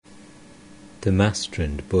The Master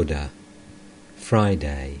and Buddha,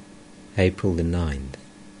 Friday, April the 9th,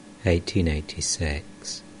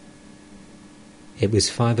 1886. It was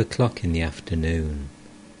 5 o'clock in the afternoon.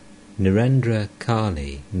 Narendra,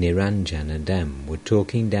 Kali, Niranjan and M were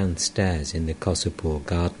talking downstairs in the Kosapur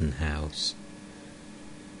garden house.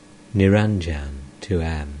 Niranjan to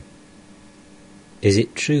M. Is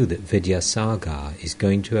it true that Vidyasagar is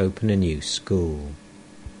going to open a new school?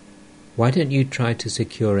 Why don't you try to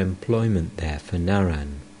secure employment there for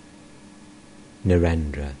Naran?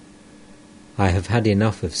 Narendra. I have had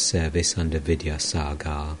enough of service under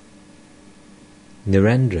Vidyasagar.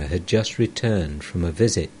 Narendra had just returned from a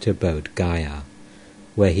visit to Bodh Gaya,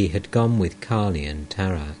 where he had gone with Kali and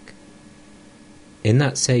Tarak. In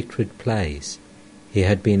that sacred place, he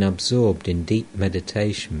had been absorbed in deep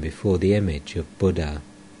meditation before the image of Buddha.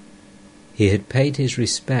 He had paid his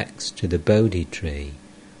respects to the Bodhi tree,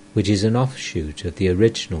 which is an offshoot of the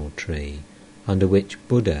original tree under which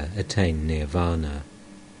Buddha attained nirvana.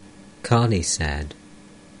 Kali said,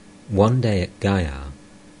 one day at Gaya,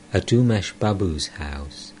 at Umesh Babu's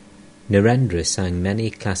house, Narendra sang many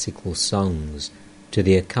classical songs to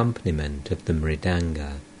the accompaniment of the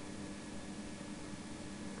mridanga.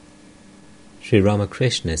 Sri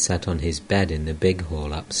Ramakrishna sat on his bed in the big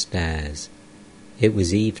hall upstairs. It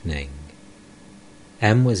was evening.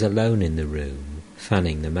 M was alone in the room,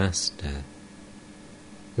 fanning the Master.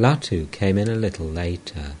 Latu came in a little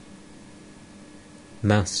later.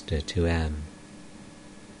 Master to M.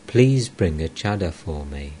 Please bring a chadar for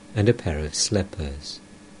me and a pair of slippers.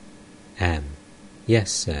 M.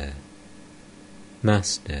 Yes, sir.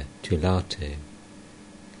 Master to Latu.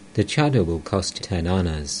 The chadar will cost 10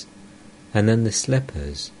 annas, and then the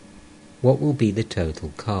slippers. What will be the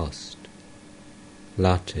total cost?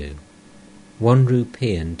 Latu. 1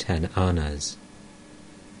 rupee and 10 annas.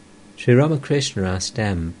 Sri Ramakrishna asked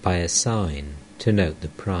M by a sign to note the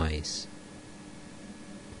price.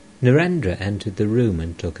 Narendra entered the room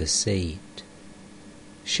and took a seat.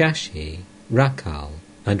 Shashi, Rakal,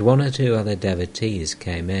 and 1 or 2 other devotees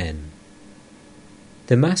came in.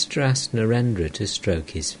 The Master asked Narendra to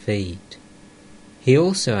stroke his feet. He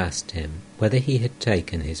also asked him whether he had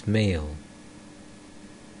taken his meal.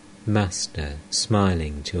 Master,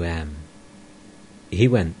 smiling to M. He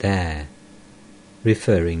went there,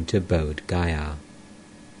 referring to Bodh Gaya.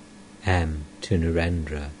 M. to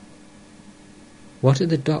Narendra. What are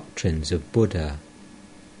the doctrines of Buddha?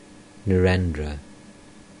 Narendra.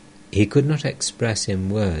 He could not express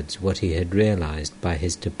in words what he had realized by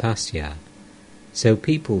his tapasya, so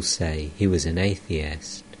people say he was an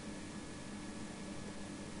atheist.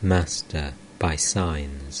 Master, by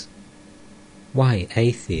signs. Why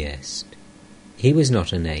atheist? He was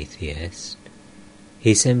not an atheist.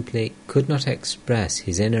 He simply could not express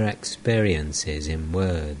his inner experiences in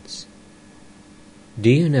words. Do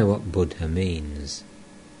you know what Buddha means?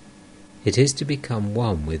 It is to become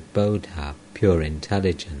one with Bodha, pure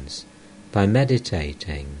intelligence, by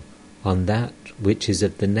meditating on that which is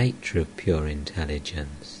of the nature of pure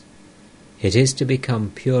intelligence. It is to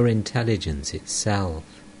become pure intelligence itself.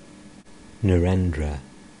 Narendra.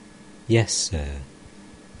 Yes, sir.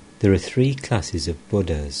 There are 3 classes of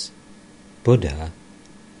Buddhas: Buddha,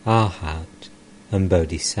 Arhat, and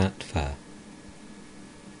Bodhisattva.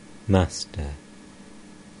 Master.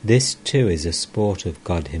 This too is a sport of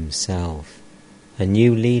God himself, a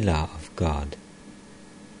new Leela of God.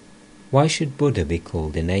 Why should Buddha be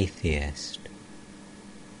called an atheist?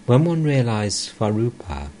 When one realizes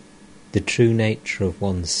Svarupa, the true nature of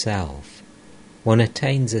oneself, one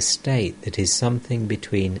attains a state that is something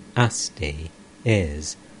between Asti,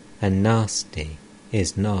 is, and Nasti,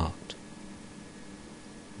 is not.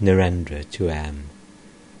 Narendra to M.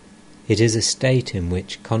 It is a state in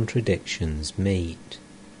which contradictions meet.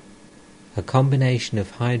 A combination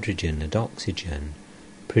of hydrogen and oxygen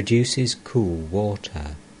produces cool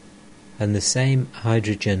water, and the same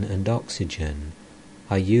hydrogen and oxygen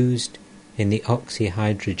are used in the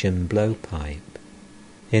oxyhydrogen blowpipe.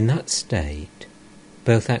 In that state,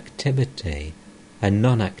 both activity and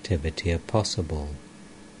non-activity are possible.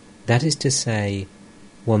 That is to say,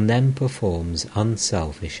 one then performs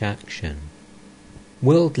unselfish action.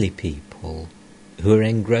 Worldly people, who are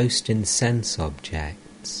engrossed in sense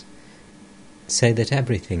objects, say that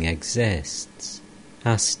everything exists,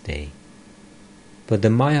 asti. But the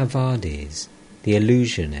Mayavadis, the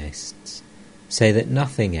illusionists, say that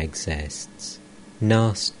nothing exists,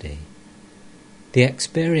 nasti. The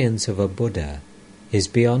experience of a Buddha is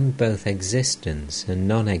beyond both existence and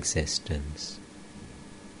non-existence.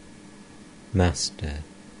 Master.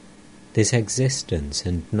 This existence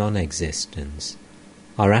and non-existence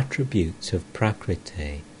are attributes of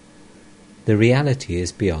Prakriti. The reality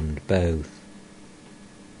is beyond both.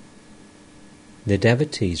 The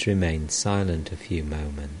devotees remained silent a few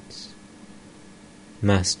moments.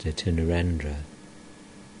 Master to Narendra: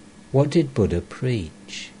 what did Buddha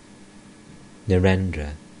preach?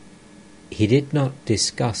 Narendra: he did not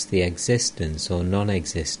discuss the existence or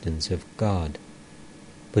non-existence of God,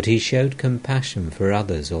 but he showed compassion for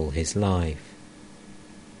others all his life.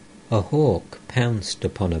 A hawk pounced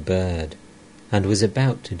upon a bird and was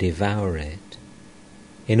about to devour it.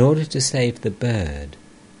 In order to save the bird,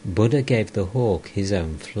 Buddha gave the hawk his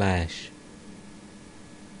own flesh.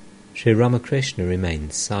 Sri Ramakrishna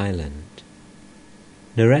remained silent.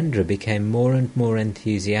 Narendra became more and more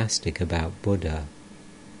enthusiastic about Buddha.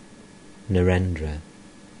 Narendra: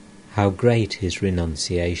 how great his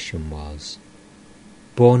renunciation was.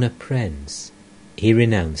 Born a prince, he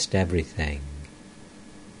renounced everything.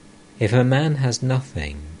 If a man has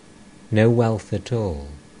nothing, no wealth at all,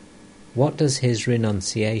 what does his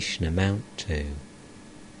renunciation amount to?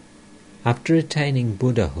 After attaining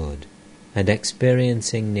Buddhahood and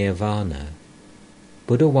experiencing nirvana,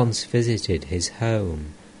 Buddha once visited his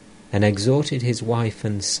home and exhorted his wife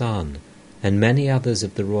and son and many others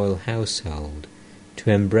of the royal household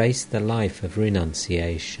to embrace the life of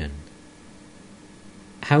renunciation.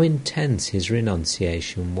 How intense his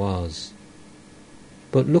renunciation was!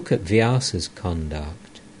 But look at Vyasa's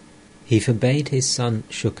conduct. He forbade his son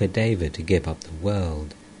Shukadeva to give up the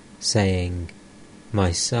world, saying,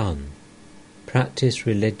 "My son, practice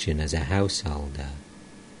religion as a householder."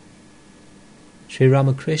 Sri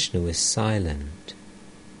Ramakrishna was silent.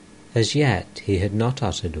 As yet he had not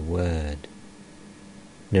uttered a word.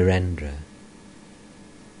 Narendra: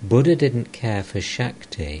 Buddha didn't care for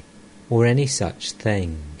Shakti or any such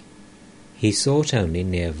thing. He sought only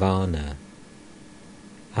nirvana.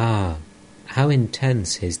 Ah, how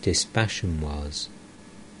intense his dispassion was!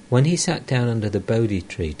 When he sat down under the Bodhi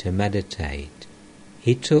tree to meditate,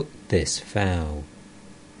 he took this vow: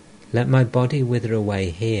 "Let my body wither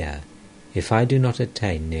away here if I do not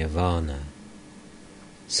attain nirvana."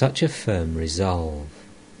 Such a firm resolve.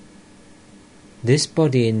 This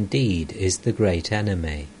body indeed is the great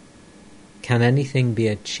enemy. Can anything be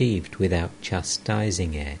achieved without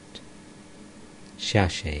chastising it?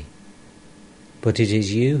 Shashi: but it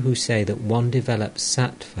is you who say that one develops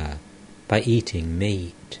sattva by eating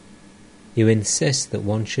meat. You insist that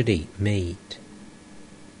one should eat meat.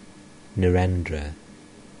 Narendra: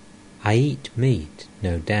 I eat meat,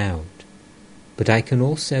 no doubt, but I can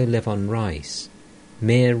also live on rice,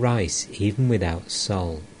 mere rice even without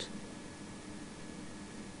salt.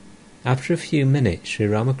 After a few minutes, Sri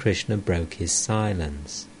Ramakrishna broke his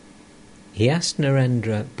silence. He asked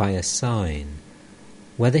Narendra by a sign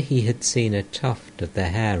whether he had seen a tuft of the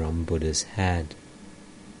hair on Buddha's head.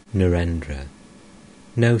 Narendra: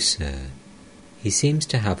 no, sir. He seems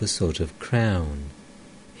to have a sort of crown.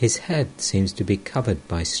 His head seems to be covered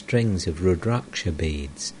by strings of Rudraksha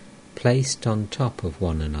beads placed on top of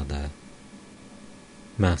one another.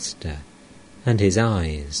 Master: and his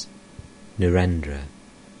eyes? Narendra: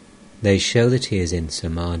 they show that he is in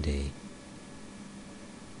samadhi.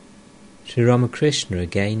 Sri Ramakrishna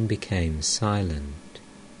again became silent.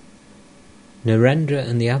 Narendra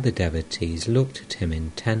and the other devotees looked at him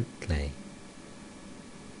intently.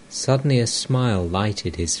 Suddenly a smile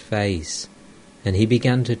lighted his face, and he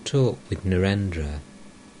began to talk with Narendra.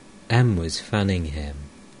 M was fanning him.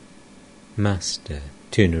 Master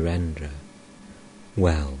to Narendra: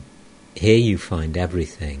 well, here you find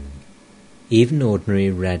everything, even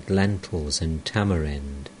ordinary red lentils and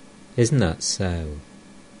tamarind. Isn't that so?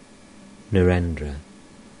 Narendra: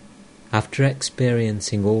 after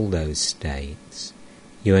experiencing all those states,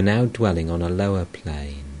 you are now dwelling on a lower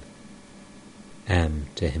plane. M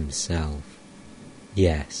to himself: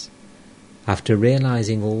 yes, after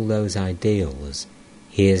realizing all those ideals,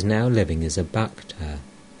 he is now living as a bhakta,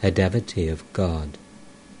 a devotee of God.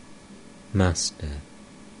 Master: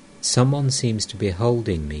 someone seems to be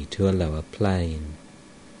holding me to a lower plane.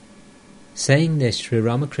 Saying this, Sri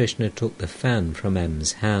Ramakrishna took the fan from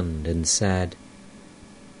M's hand and said,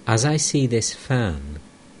 as I see this fan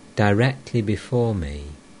directly before me,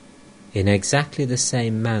 in exactly the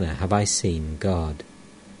same manner have I seen God,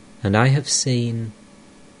 and I have seen...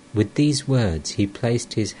 With these words he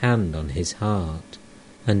placed his hand on his heart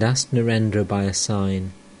and asked Narendra by a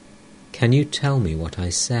sign, can you tell me what I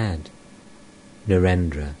said?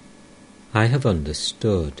 Narendra: I have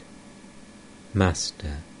understood.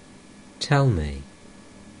 Master: tell me.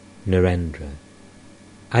 Narendra: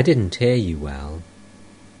 I didn't hear you well.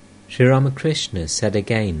 Sri Ramakrishna said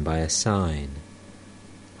again by a sign,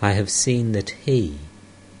 I have seen that he,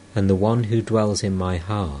 and the one who dwells in my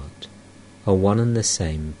heart, are one and the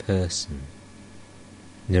same person.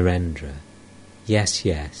 Narendra: Yes,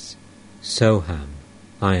 yes, Soham,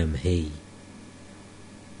 I am he.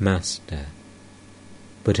 Master: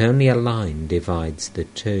 But only a line divides the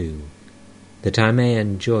two, that I may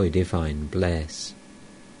enjoy divine bliss.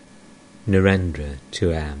 Narendra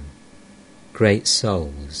to M: Great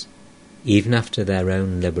souls, even after their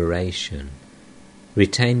own liberation,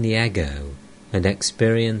 retain the ego and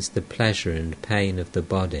experience the pleasure and pain of the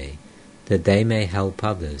body, that they may help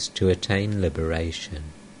others to attain liberation.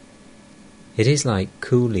 It is like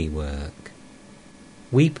coolie work.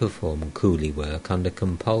 We perform coolie work under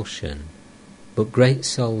compulsion, but great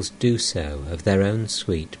souls do so of their own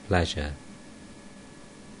sweet pleasure.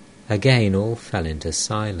 Again all fell into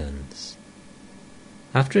silence.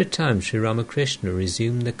 After a time Sri Ramakrishna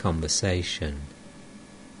resumed the conversation.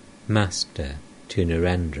 Master to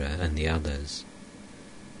Narendra and the others: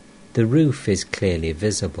 The roof is clearly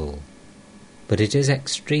visible, but it is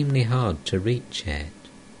extremely hard to reach it.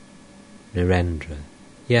 Narendra: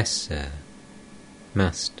 Yes, sir.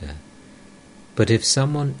 Master: But if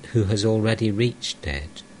someone who has already reached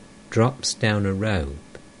it drops down a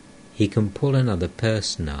rope, he can pull another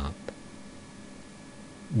person up.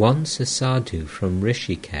 Once a sadhu from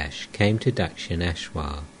Rishikesh came to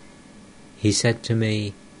Dakshineshwar. He said to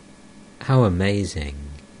me, How amazing!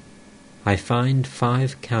 I find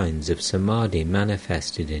 5 kinds of samadhi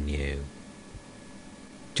manifested in you.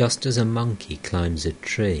 Just as a monkey climbs a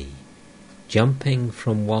tree, jumping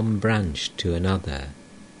from one branch to another,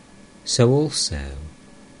 so also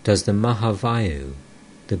does the Mahavayu,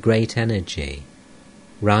 the great energy,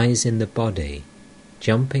 rise in the body,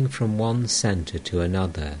 jumping from one centre to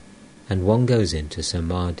another, and one goes into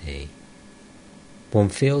samadhi. One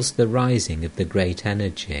feels the rising of the great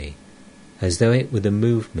energy, as though it were the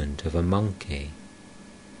movement of a monkey.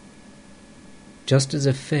 Just as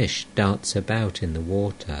a fish darts about in the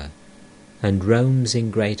water, and roams in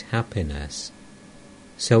great happiness,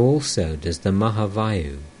 so also does the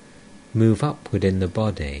Mahavayu move upward in the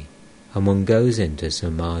body, and one goes into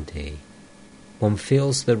samadhi. One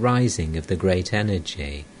feels the rising of the great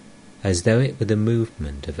energy, as though it were the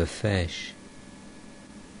movement of a fish.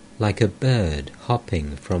 Like a bird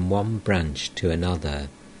hopping from one branch to another,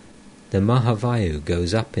 the Mahavayu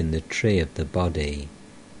goes up in the tree of the body,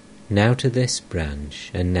 now to this branch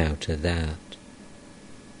and now to that.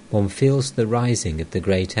 One feels the rising of the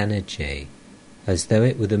great energy, as though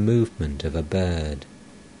it were the movement of a bird.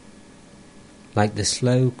 Like the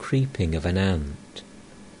slow creeping of an ant,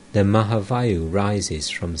 the Mahavayu rises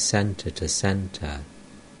from centre to centre.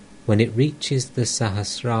 When it reaches the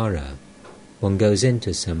Sahasrara, one goes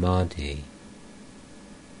into samadhi.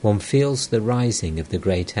 One feels the rising of the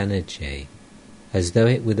great energy, as though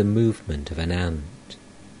it were the movement of an ant.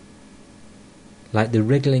 Like the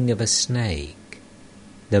wriggling of a snake,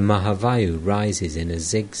 the Mahavayu rises in a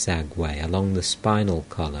zigzag way along the spinal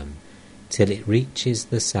column till it reaches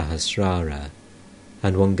the Sahasrara,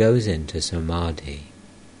 and one goes into samadhi.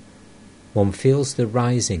 One feels the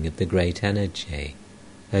rising of the great energy,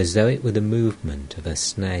 as though it were the movement of a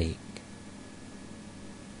snake.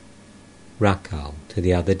 Rakal to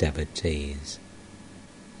the other devotees: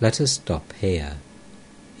 Let us stop here.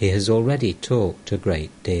 He has already talked a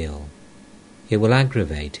great deal. It will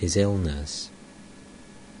aggravate his illness.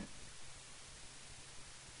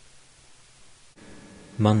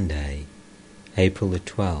 Monday, April the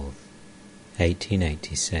 12th,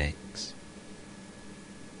 1886.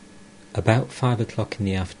 About 5 o'clock in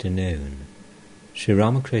the afternoon, Sri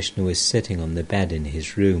Ramakrishna was sitting on the bed in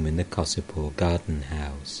his room in the Kosipur garden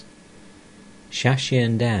house. Shashi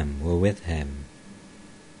and M were with him.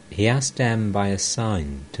 He asked M by a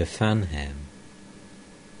sign to fan him.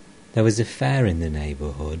 There was a fair in the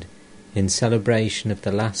neighbourhood in celebration of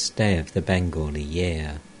the last day of the Bengali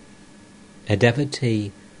year. A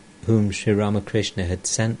devotee whom Sri Ramakrishna had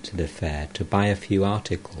sent to the fair to buy a few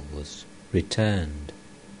articles returned.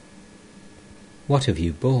 What have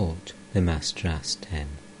you bought? The master asked him.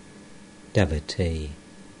 Devotee: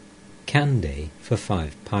 Candy for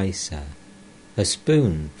 5 paisa, a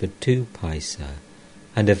spoon for 2 paisa,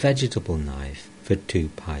 and a vegetable knife for 2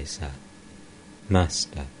 paisa.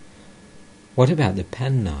 Master: What about the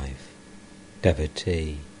penknife?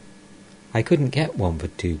 Devotee: I couldn't get one for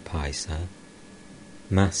 2 paisa.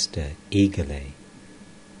 Master eagerly: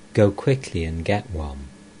 Go quickly and get one.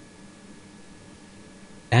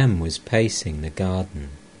 M was pacing the garden.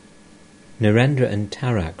 Narendra and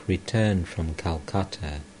Tarak returned from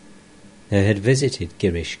Calcutta. They had visited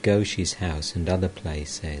Girish Ghoshi's house and other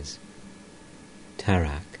places.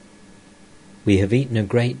 Tarak: We have eaten a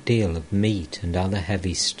great deal of meat and other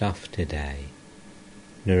heavy stuff today.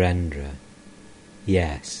 Narendra: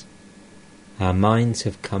 Yes, our minds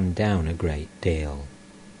have come down a great deal.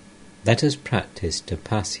 Let us practice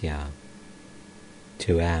tapasya.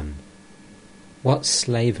 To M. What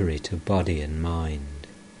slavery to body and mind.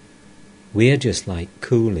 We are just like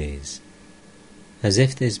coolies, as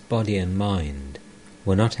if this body and mind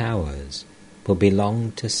were not ours, but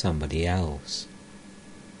belonged to somebody else.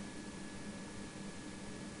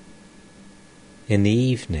 In the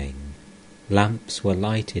evening, lamps were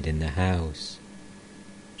lighted in the house.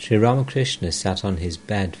 Sri Ramakrishna sat on his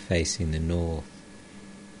bed facing the north.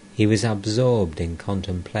 He was absorbed in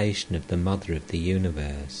contemplation of the Mother of the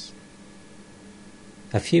Universe.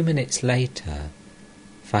 A few minutes later,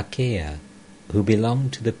 Fakir, who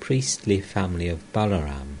belonged to the priestly family of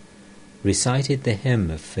Balaram, recited the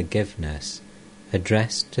hymn of forgiveness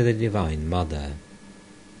addressed to the Divine Mother.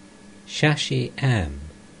 Shashi M.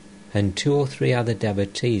 and 2 or 3 other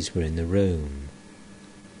devotees were in the room.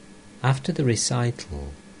 After the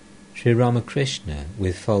recital, Sri Ramakrishna,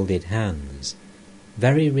 with folded hands,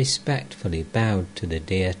 very respectfully bowed to the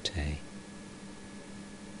deity.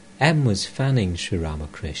 M. was fanning Sri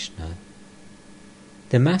Ramakrishna.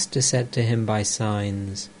 The Master said to him by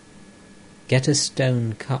signs, "Get a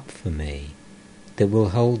stone cup for me that will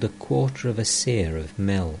hold 1/4 of a seer of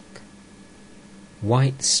milk."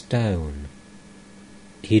 White stone.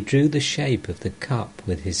 He drew the shape of the cup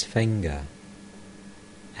with his finger.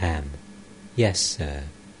 M. Yes, sir.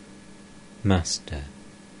 Master.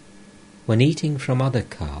 When eating from other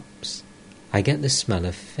cups, I get the smell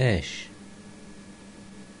of fish.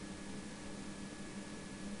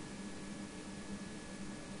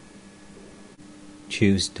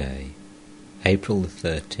 Tuesday, April the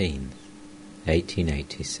 13th,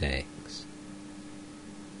 1886.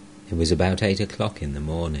 It was about 8 o'clock in the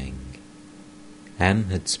morning. M.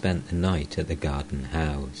 had spent the night at the garden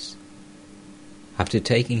house. After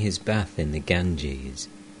taking his bath in the Ganges,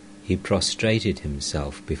 he prostrated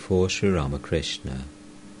himself before Sri Ramakrishna.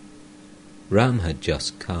 Ram had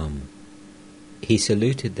just come. He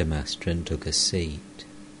saluted the Master and took a seat.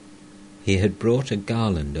 He had brought a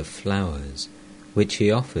garland of flowers, which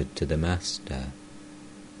he offered to the Master.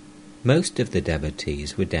 Most of the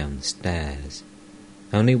devotees were downstairs.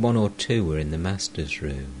 Only 1 or 2 were in the Master's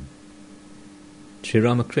room. Sri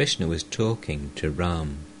Ramakrishna was talking to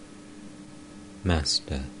Ram.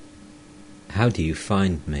 Master, how do you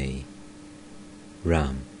find me?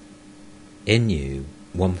 Ram, in you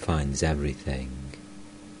one finds everything.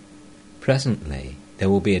 Presently there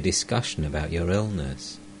will be a discussion about your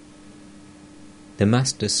illness. The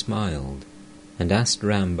Master smiled and asked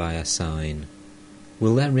Ram by a sign,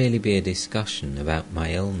 will there really be a discussion about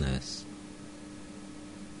my illness?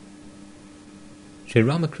 Sri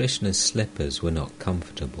Ramakrishna's slippers were not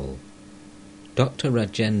comfortable. Dr.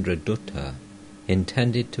 Rajendra Dutta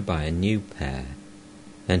intended to buy a new pair,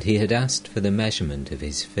 and he had asked for the measurement of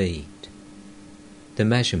his feet. The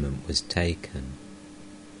measurement was taken.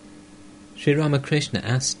 Sri Ramakrishna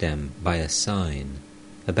asked them by a sign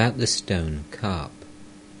about the stone cup.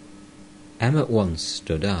 M. at once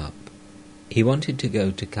stood up. He wanted to go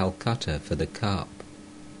to Calcutta for the cup.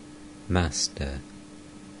 Master,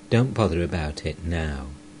 don't bother about it now.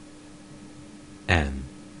 M.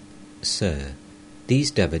 Sir,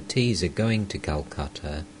 these devotees are going to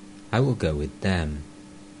Calcutta. I will go with them.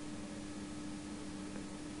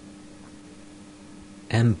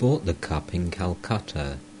 M. bought the cup in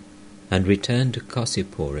Calcutta and returned to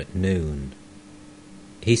Kosipur at noon.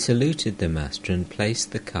 He saluted the Master and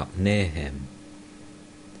placed the cup near him.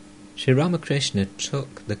 Sri Ramakrishna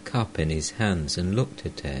took the cup in his hands and looked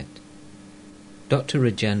at it. Dr.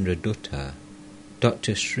 Rajendra Dutta,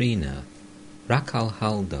 Dr. Srinath, Rakal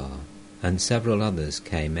Haldar, and several others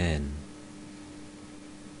came in.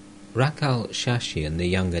 Rakal, Shashi and the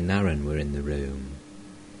younger Naren were in the room.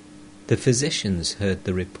 The physicians heard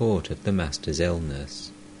the report of the Master's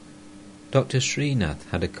illness. Dr. Srinath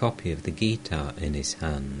had a copy of the Gita in his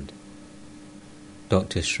hand.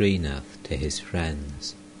 Dr. Srinath to his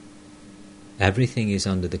friends, everything is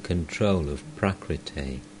under the control of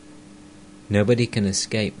Prakriti. Nobody can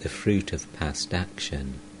escape the fruit of past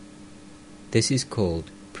action. This is called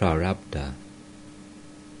prarabdha.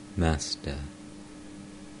 Master.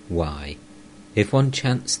 Why, if one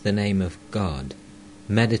chants the name of God,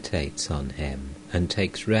 meditates on him, and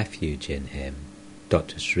takes refuge in him,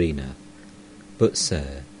 Dr. Srinath, but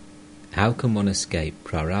sir, how can one escape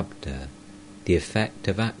prarabdha, the effect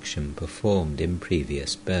of action performed in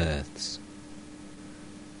previous births?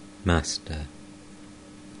 Master.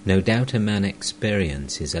 No doubt a man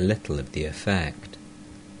experiences a little of the effect,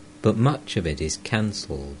 but much of it is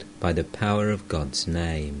cancelled by the power of God's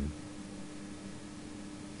name.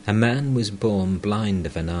 A man was born blind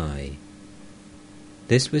of an eye.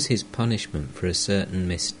 This was his punishment for a certain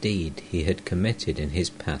misdeed he had committed in his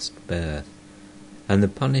past birth, and the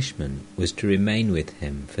punishment was to remain with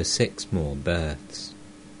him for 6 more births.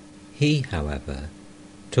 He, however,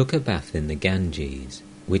 took a bath in the Ganges,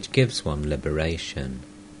 which gives one liberation.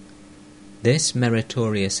 This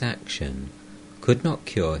meritorious action could not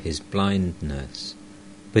cure his blindness,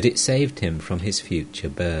 but it saved him from his future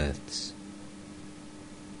births.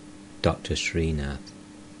 Dr. Srinath: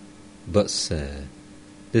 But, sir,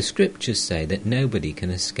 the scriptures say that nobody can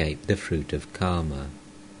escape the fruit of karma.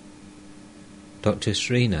 Dr.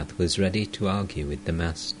 Srinath was ready to argue with the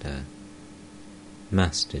Master.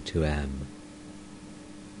 Master to M: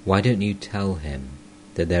 Why don't you tell him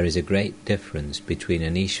that there is a great difference between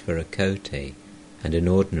an Ishvarakoti and an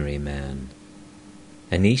ordinary man?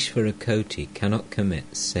 An Ishvarakoti cannot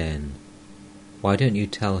commit sin. Why don't you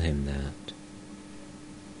tell him that?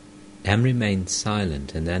 M remained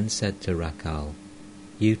silent and then said to Rakal,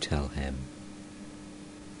 You tell him.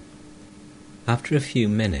 After a few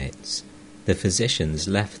minutes, the physicians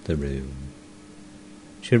left the room.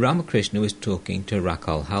 Sri Ramakrishna was talking to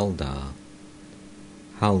Rakal Haldar.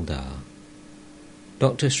 Haldar: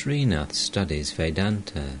 Dr. Srinath studies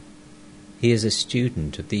Vedanta. He is a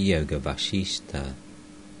student of the Yoga Vasishtha.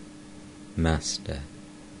 Master: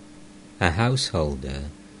 A householder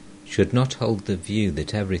should not hold the view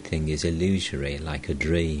that everything is illusory like a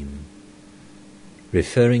dream.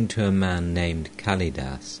 Referring to a man named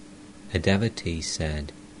Kalidas, a devotee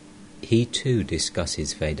said, He too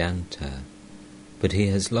discusses Vedanta, but he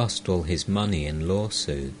has lost all his money in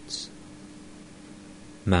lawsuits.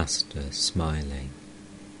 Master, smiling: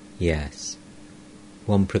 Yes,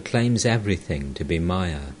 one proclaims everything to be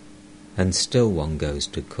Maya, and still one goes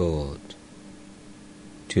to court.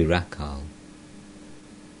 To Rakal: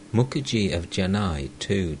 Mukherjee of Chennai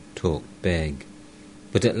too talked big,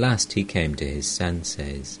 but at last he came to his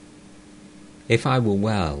senses. If I were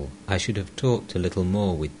well, I should have talked a little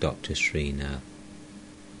more with Dr. Srinath.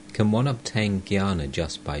 Can one obtain jnana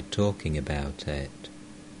just by talking about it?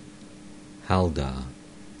 Haldar: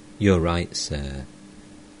 You're right, sir.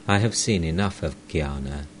 I have seen enough of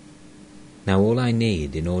jnana. Now all I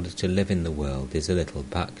need in order to live in the world is a little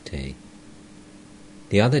bhakti.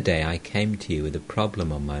 The other day I came to you with a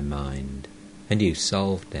problem on my mind, and you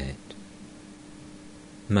solved it.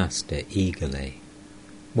 Master eagerly: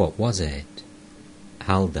 What was it?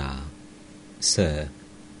 Haldar: Sir,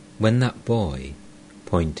 when that boy,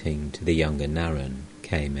 pointing to the younger Naren,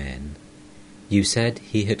 came in, you said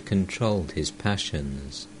he had controlled his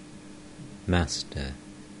passions. Master: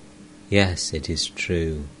 Yes, it is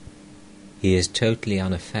true. He is totally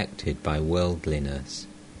unaffected by worldliness.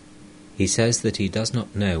 He says that he does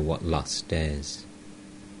not know what lust is.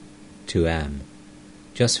 To M: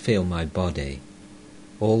 Just feel my body.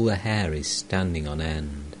 All the hair is standing on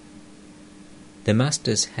end. The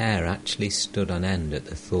Master's hair actually stood on end at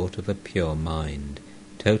the thought of a pure mind,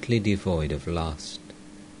 totally devoid of lust.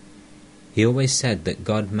 He always said that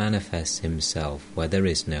God manifests himself where there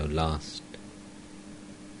is no lust.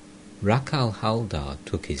 Rakal Haldar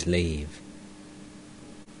took his leave.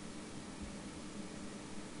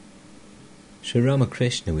 Sri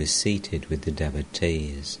Ramakrishna was seated with the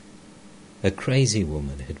devotees. A crazy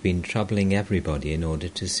woman had been troubling everybody in order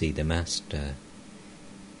to see the Master.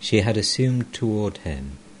 She had assumed toward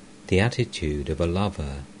him the attitude of a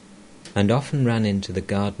lover, and often ran into the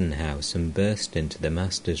garden house and burst into the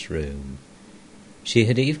Master's room. She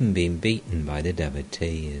had even been beaten by the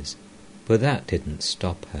devotees, but that didn't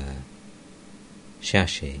stop her.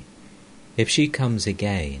 Shashi: If she comes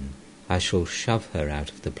again, I shall shove her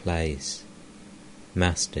out of the place.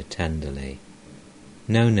 Master tenderly: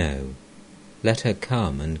 No, no, let her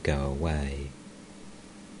come and go away.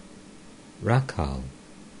 Rakal: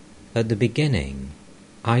 At the beginning,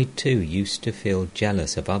 I too used to feel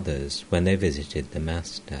jealous of others when they visited the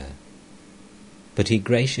Master. But he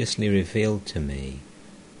graciously revealed to me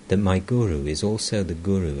that my Guru is also the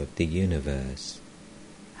Guru of the universe.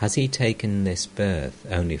 Has he taken this birth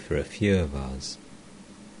only for a few of us?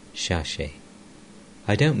 Shashi: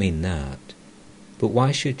 I don't mean that. But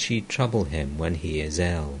why should she trouble him when he is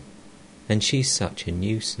ill? And she's such a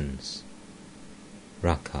nuisance.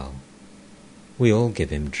 Rakal: We all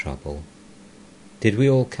give him trouble. Did we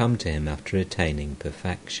all come to him after attaining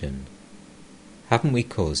perfection? Haven't we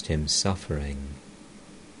caused him suffering?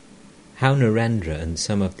 How Narendra and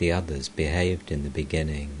some of the others behaved in the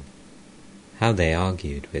beginning. How they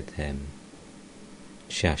argued with him.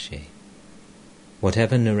 Shashi: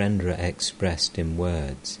 Whatever Narendra expressed in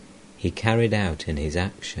words, he carried out in his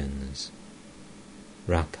actions.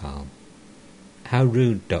 Rakal: how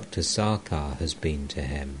rude Dr. Sarkar has been to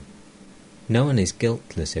him. No one is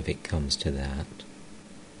guiltless if it comes to that.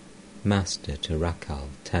 Master to Rakhal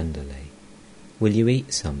tenderly, will you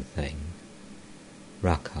eat something?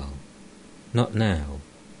 Rakhal, not now,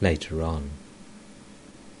 later on.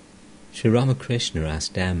 Sri Ramakrishna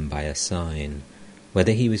asked M by a sign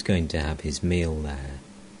whether he was going to have his meal there.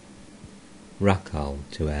 Rakhal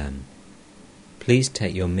to M, please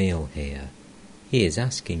take your meal here. He is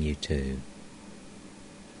asking you to.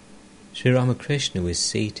 Sri Ramakrishna was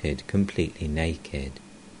seated completely naked.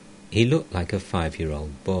 He looked like a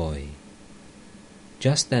 5-year-old boy.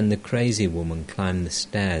 Just then the crazy woman climbed the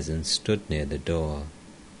stairs and stood near the door.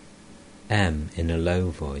 M in a low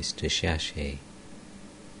voice to Shashi,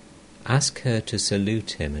 ask her to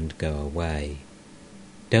salute him and go away.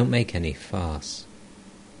 Don't make any fuss.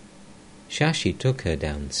 Shashi took her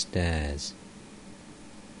downstairs.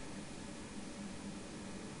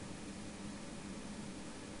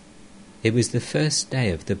 It was the first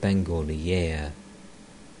day of the Bengali year.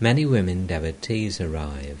 Many women devotees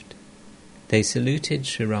arrived. They saluted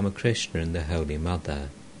Sri Ramakrishna and the Holy Mother.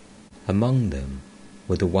 Among them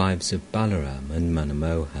were the wives of Balaram and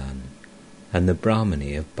Manamohan, and the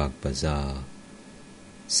Brahmani of Bagbazar.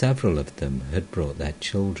 Several of them had brought their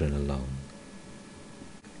children along.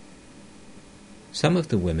 Some of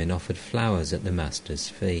the women offered flowers at the Master's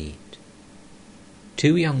feet.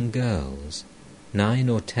 2 young girls, 9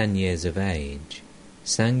 or 10 years of age,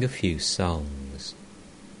 sang a few songs.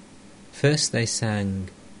 First they sang,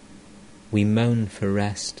 "We moan for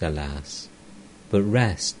rest, alas, but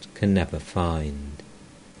rest can never find.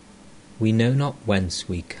 We know not whence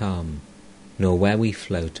we come, nor where we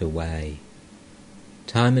float away.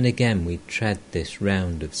 Time and again we tread this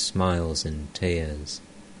round of smiles and tears.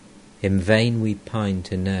 In vain we pine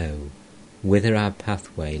to know whither our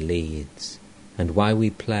pathway leads, and why we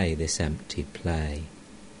play this empty play."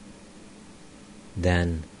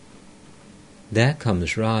 Then, there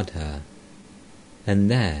comes Radha, and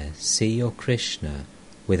there see your Krishna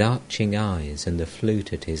with arching eyes and the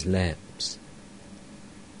flute at his lips.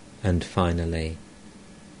 And finally,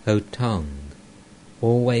 O tongue,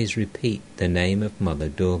 always repeat the name of Mother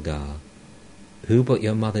Durga. Who but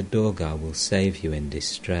your Mother Durga will save you in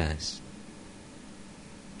distress?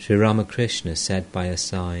 Sri Ramakrishna said by a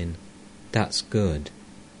sign, "That's good.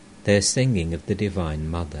 They're singing of the Divine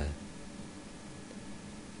Mother."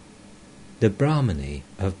 The Brahmani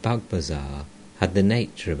of Bagbazar had the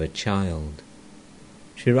nature of a child.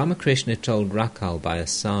 Sri Ramakrishna told Rakhal by a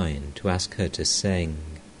sign to ask her to sing.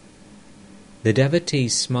 The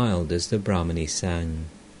devotees smiled as the Brahmani sang,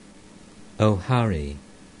 "O Hari,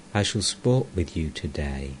 I shall sport with you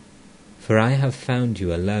today, for I have found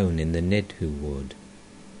you alone in the Nidhu wood."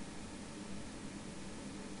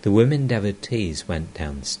 The women devotees went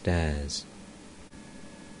downstairs.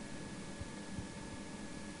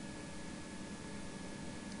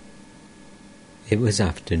 It was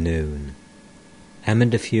afternoon. M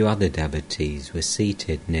and a few other devotees were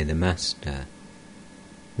seated near the Master.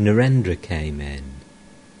 Narendra came in.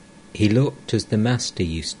 He looked, as the Master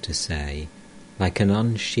used to say, like an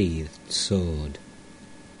unsheathed sword.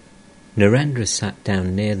 Narendra sat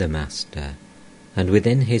down near the Master, and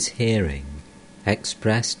within his hearing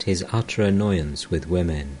expressed his utter annoyance with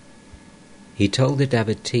women. He told the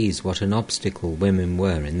devotees what an obstacle women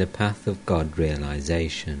were in the path of God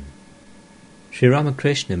realization. Sri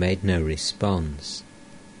Ramakrishna made no response.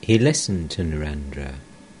 He listened to Narendra.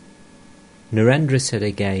 Narendra said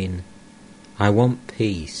again, "I want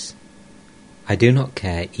peace. I do not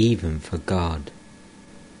care even for God."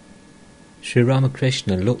 Sri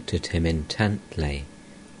Ramakrishna looked at him intently,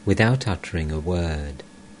 without uttering a word.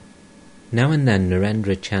 Now and then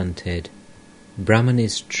Narendra chanted, "Brahman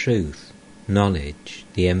is truth, knowledge,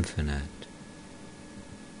 the infinite."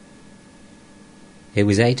 It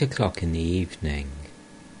was 8 o'clock in the evening.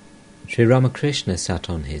 Sri Ramakrishna sat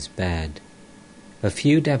on his bed. A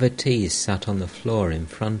few devotees sat on the floor in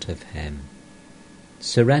front of him.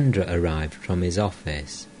 Surendra arrived from his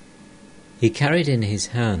office. He carried in his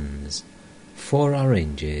hands 4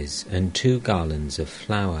 oranges and 2 garlands of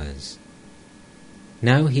flowers.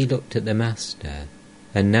 Now he looked at the Master,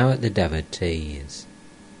 and now at the devotees.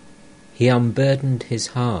 He unburdened his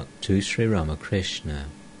heart to Sri Ramakrishna.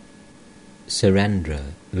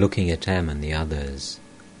 Surendra, looking at M and the others,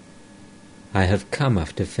 "I have come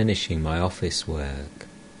after finishing my office work.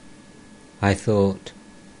 I thought,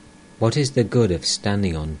 what is the good of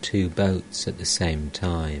standing on 2 boats at the same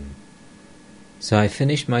time? So I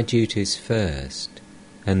finished my duties first,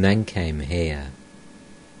 and then came here.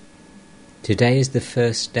 Today is the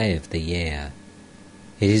first day of the year.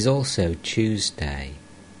 It is also Tuesday,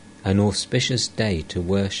 an auspicious day to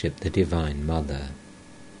worship the Divine Mother.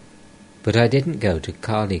 But I didn't go to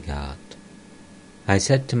Kalighat. I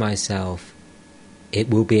said to myself, it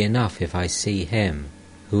will be enough if I see him,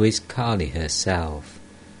 who is Kali herself,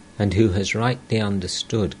 and who has rightly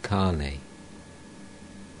understood Kali.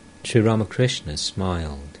 Sri Ramakrishna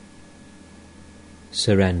smiled.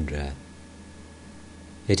 Surendra.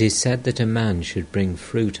 It is said that a man should bring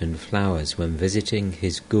fruit and flowers when visiting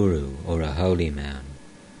his guru or a holy man.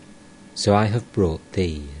 So I have brought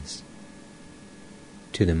these.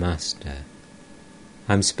 To the Master.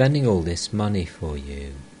 I'm spending all this money for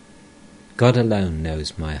you. God alone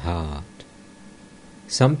knows my heart.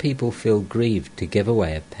 Some people feel grieved to give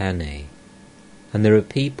away a penny, and there are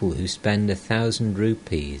people who spend 1,000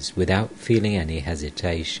 rupees without feeling any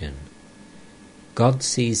hesitation. God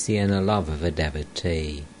sees the inner love of a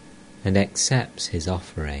devotee and accepts his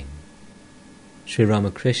offering. Sri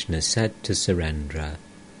Ramakrishna said to Surendra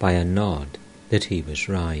by a nod that he was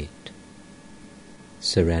right.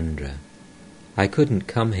 Surendra. I couldn't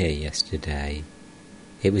come here yesterday.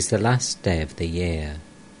 It was the last day of the year,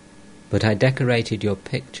 but I decorated your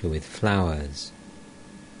picture with flowers.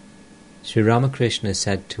 Sri Ramakrishna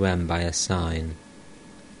said to M by a sign,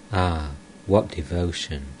 Ah, what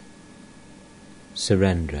devotion!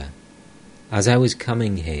 Surendra. As I was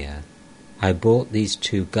coming here, I bought these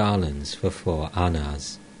 2 garlands for 4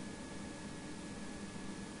 annas.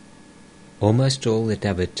 Almost all the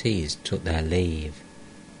devotees took their leave.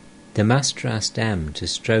 The Master asked M to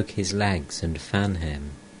stroke his legs and fan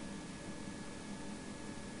him.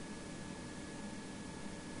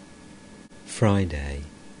 Friday,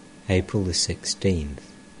 April the 16th,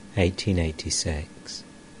 1886.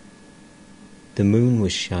 The moon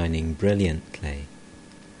was shining brilliantly,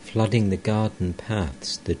 flooding the garden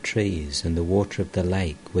paths, the trees and the water of the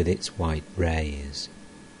lake with its white rays.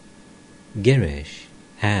 Girish,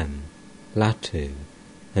 M, Latu,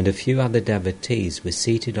 and a few other devotees were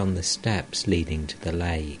seated on the steps leading to the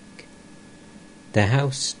lake. The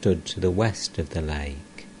house stood to the west of the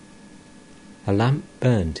lake. A lamp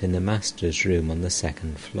burnt in the Master's room on the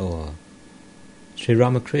 2nd floor. Sri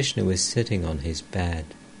Ramakrishna was sitting on his bed.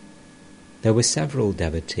 There were several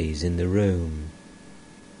devotees in the room.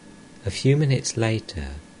 A few minutes later,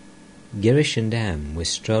 Girish and M were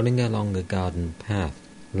strolling along a garden path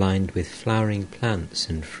lined with flowering plants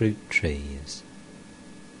and fruit trees.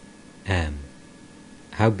 M.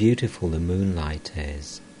 How beautiful the moonlight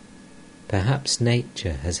is. Perhaps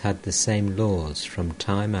nature has had the same laws from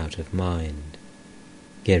time out of mind.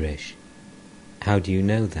 Girish. How do you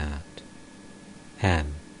know that?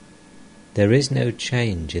 M. There is no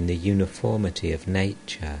change in the uniformity of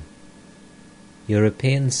nature.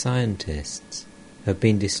 European scientists have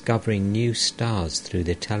been discovering new stars through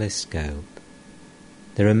the telescope.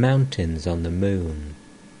 There are mountains on the moon.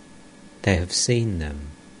 They have seen them.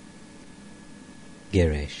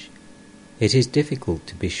 Girish. It is difficult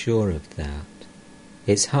to be sure of that.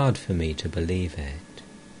 It's hard for me to believe it.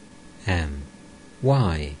 M.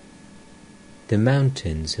 Why? The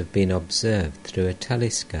mountains have been observed through a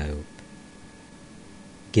telescope.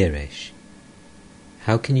 Girish.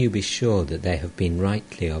 How can you be sure that they have been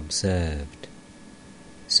rightly observed?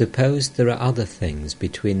 Suppose there are other things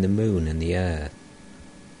between the moon and the earth.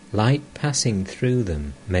 Light passing through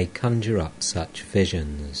them may conjure up such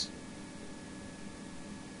visions.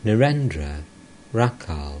 Narendra,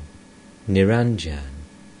 Rakal, Niranjan,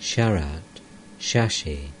 Sharat,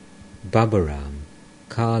 Shashi, Baburam,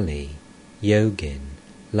 Kali, Yogin,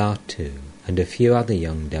 Latu, and a few other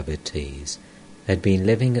young devotees had been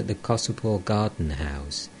living at the Kosapur garden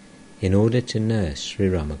house in order to nurse Sri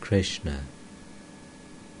Ramakrishna.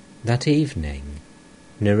 That evening,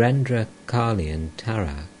 Narendra, Kali and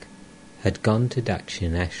Tarak had gone to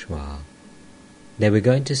Dakshineshwar. They were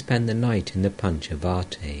going to spend the night in the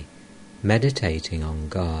Panchavati, meditating on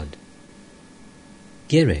God.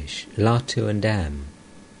 Girish, Latu and M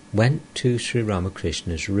went to Sri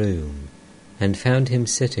Ramakrishna's room and found him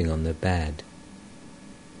sitting on the bed.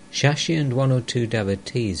 Shashi and 1 or 2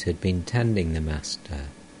 devotees had been tending the Master.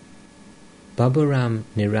 Baburam,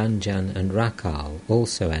 Niranjan and Rakal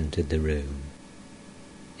also entered the room.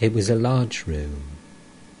 It was a large room.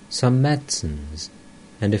 Some medicines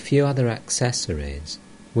and a few other accessories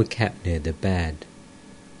were kept near the bed.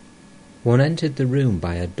 One entered the room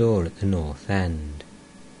by a door at the north end.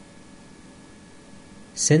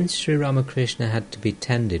 Since Sri Ramakrishna had to be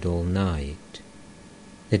tended all night,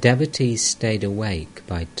 the devotees stayed awake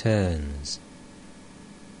by turns.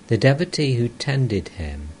 The devotee who tended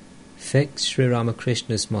him fixed Sri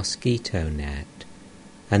Ramakrishna's mosquito net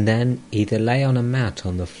and then either lay on a mat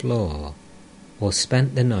on the floor or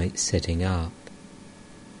spent the night sitting up.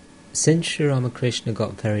 Since Sri Ramakrishna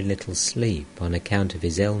got very little sleep on account of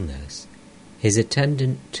his illness, his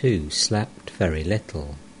attendant too slept very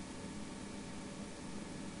little.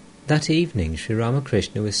 That evening Sri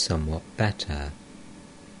Ramakrishna was somewhat better.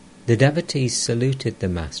 The devotees saluted the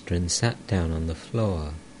master and sat down on the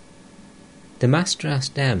floor. The master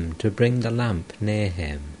asked M to bring the lamp near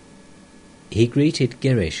him. He greeted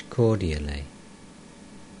Girish cordially.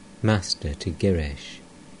 Master to Girish,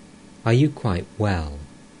 "Are you quite well?"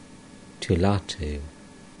 To Latu,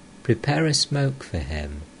 "Prepare a smoke for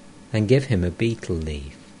him and give him a betel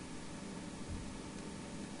leaf."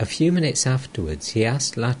 A few minutes afterwards he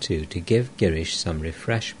asked Latu to give Girish some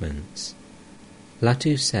refreshments.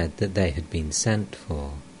 Latu said that they had been sent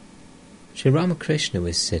for. Sri Ramakrishna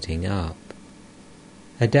was sitting up.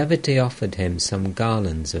 A devotee offered him some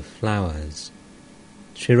garlands of flowers.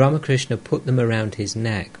 Sri Ramakrishna put them around his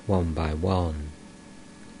neck one by one.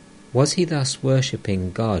 Was he thus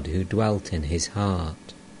worshipping God who dwelt in his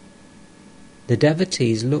heart? The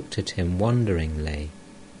devotees looked at him wonderingly.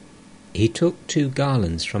 He took 2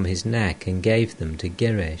 garlands from his neck and gave them to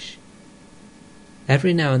Girish.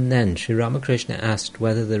 Every now and then Sri Ramakrishna asked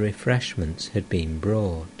whether the refreshments had been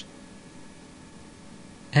brought.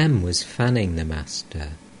 M was fanning the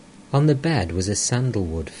master. On the bed was a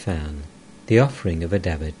sandalwood fan, the offering of a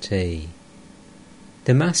devotee.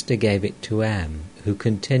 The master gave it to M, who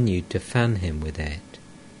continued to fan him with it.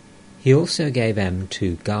 He also gave M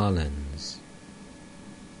 2 garlands.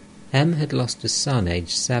 M had lost a son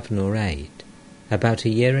aged 7 or 8, about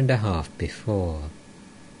 1.5 years before.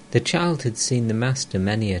 The child had seen the master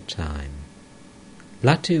many a time.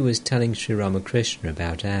 Latu was telling Sri Ramakrishna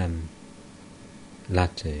about M.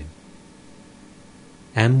 Latu: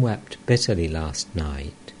 M wept bitterly last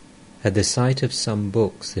night at the sight of some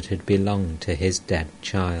books that had belonged to his dead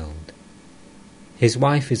child. His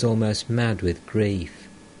wife is almost mad with grief.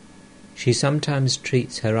 She sometimes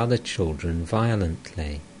treats her other children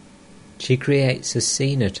violently. She creates a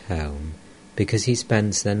scene at home because he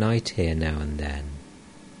spends the night here now and then.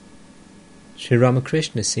 Sri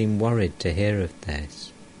Ramakrishna seemed worried to hear of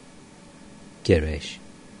this. Girish: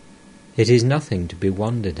 It is nothing to be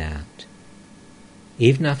wondered at.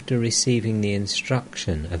 Even after receiving the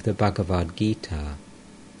instruction of the Bhagavad Gita,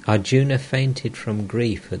 Arjuna fainted from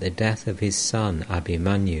grief at the death of his son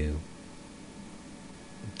Abhimanyu.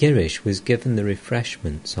 Girish was given the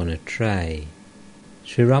refreshments on a tray.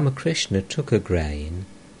 Sri Ramakrishna took a grain,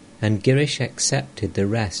 and Girish accepted the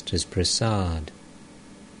rest as prasad.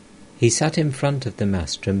 He sat in front of the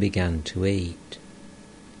master and began to eat.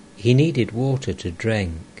 He needed water to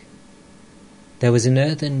drink. There was an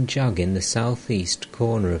earthen jug in the southeast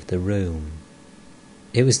corner of the room.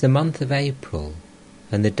 It was the month of April,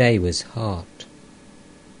 and the day was hot.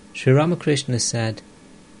 Sri Ramakrishna said,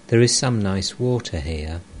 "There is some nice water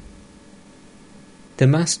here." The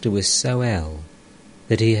master was so ill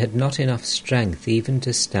that he had not enough strength even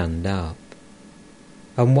to stand up.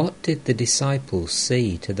 And what did the disciples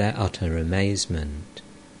see to their utter amazement?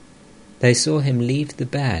 They saw him leave the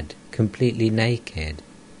bed completely naked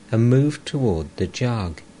and move toward the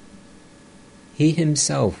jug. He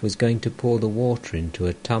himself was going to pour the water into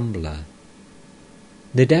a tumbler.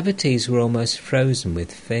 The devotees were almost frozen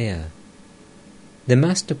with fear. The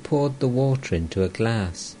master poured the water into a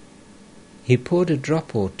glass. He poured a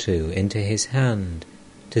drop or 2 into his hand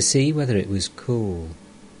to see whether it was cool.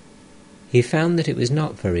 He found that it was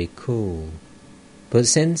not very cool, but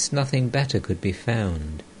since nothing better could be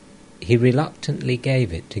found, he reluctantly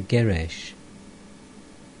gave it to Girish.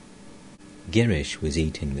 Girish was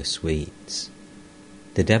eating the sweets.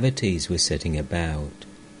 The devotees were sitting about,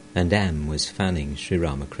 and M was fanning Sri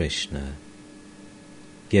Ramakrishna.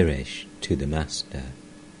 Girish to the master: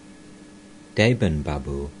 Deban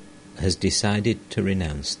Babu has decided to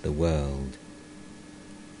renounce the world.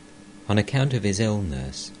 On account of his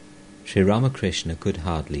illness, Sri Ramakrishna could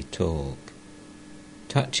hardly talk.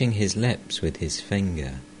 Touching his lips with his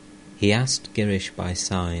finger, he asked Girish by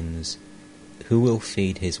signs, "Who will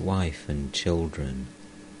feed his wife and children?"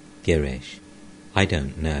 Girish: "I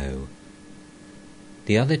don't know."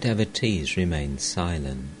 The other devotees remained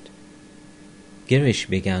silent. Girish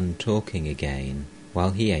began talking again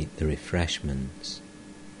while he ate the refreshments.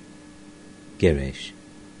 Girish: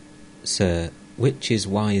 "Sir, which is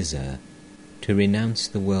wiser, to renounce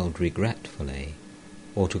the world regretfully,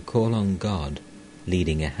 or to call on God,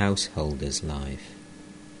 leading a householder's life?"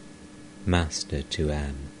 Master to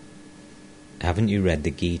M: "Haven't you read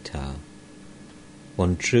the Gita?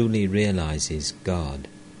 One truly realizes God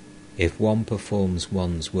if one performs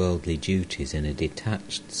one's worldly duties in a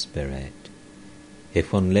detached spirit,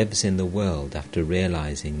 if one lives in the world after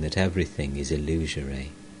realizing that everything is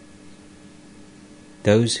illusory."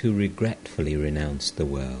 Those who regretfully renounce the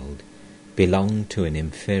world belong to an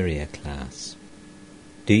inferior class.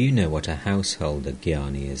 Do you know what a householder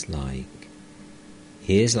Jnani is like?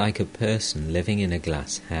 He is like a person living in a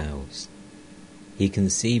glass house. He can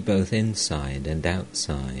see both inside and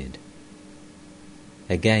outside.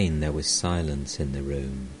 Again there was silence in the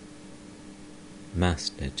room.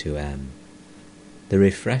 Master to M. The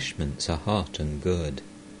refreshments are hot and good.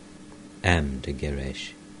 M. to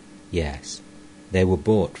Girish. Yes, they were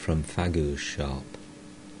bought from Phagu's shop.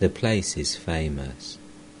 The place is famous.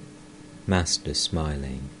 Master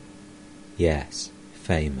smiling. Yes,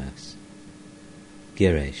 famous.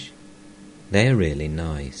 Girish. They are really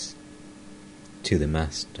nice. To the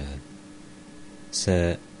Master.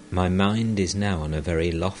 Sir, my mind is now on a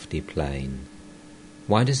very lofty plane.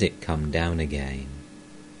 Why does it come down again?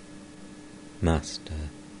 Master.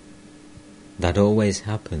 That always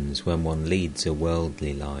happens when one leads a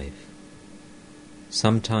worldly life.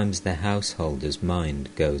 Sometimes the householder's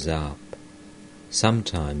mind goes up.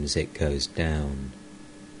 Sometimes it goes down.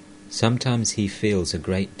 Sometimes he feels a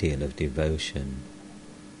great deal of devotion.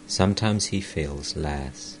 Sometimes he feels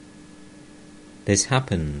less. This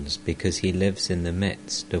happens because he lives in the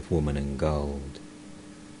midst of woman and gold.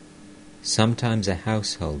 Sometimes a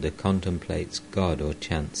householder contemplates God or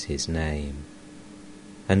chants his name,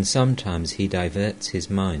 and sometimes he diverts his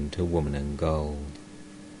mind to woman and gold.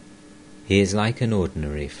 He is like an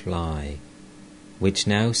ordinary fly, which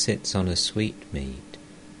now sits on a sweetmeat,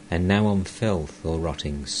 and now on filth or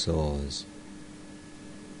rotting sores.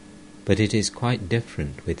 But it is quite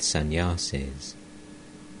different with sannyasis.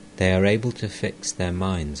 They are able to fix their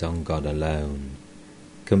minds on God alone,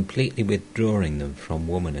 completely withdrawing them from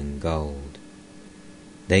woman and gold.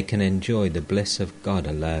 They can enjoy the bliss of God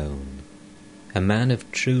alone. A man of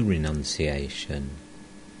true renunciation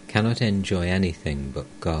cannot enjoy anything but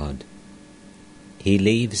God. He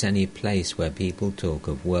leaves any place where people talk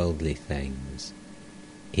of worldly things.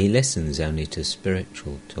 He listens only to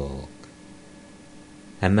spiritual talk.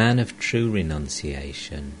 A man of true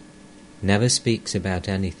renunciation never speaks about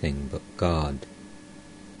anything but God.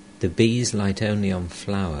 The bees light only on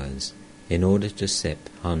flowers in order to sip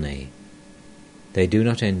honey. They do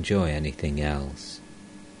not enjoy anything else.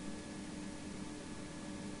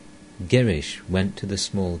 Girish went to the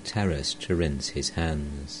small terrace to rinse his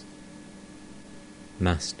hands.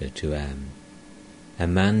 Master to M. A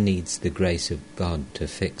man needs the grace of God to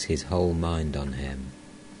fix his whole mind on him.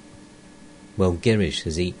 Well, Girish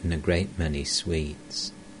has eaten a great many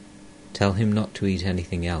sweets. Tell him not to eat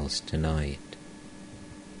anything else tonight.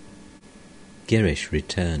 Girish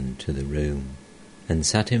returned to the room and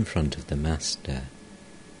sat in front of the Master.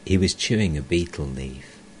 He was chewing a betel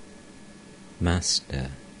leaf.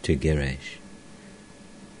 Master to Girish.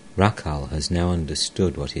 Rakhal has now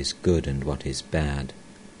understood what is good and what is bad,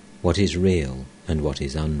 what is real and what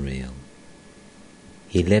is unreal.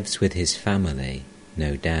 He lives with his family,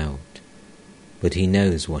 no doubt, but he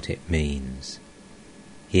knows what it means.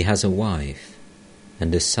 He has a wife,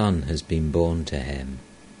 and a son has been born to him,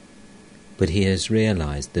 but he has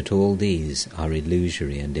realized that all these are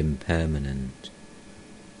illusory and impermanent.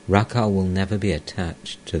 Rakhal will never be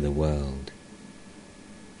attached to the world.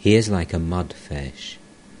 He is like a mudfish.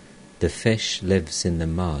 The fish lives in the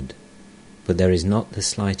mud, but there is not the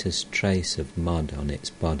slightest trace of mud on its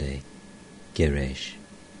body. Girish.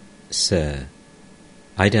 Sir,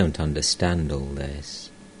 I don't understand all this.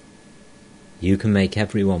 You can make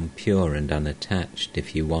everyone pure and unattached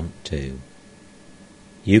if you want to.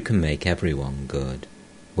 You can make everyone good,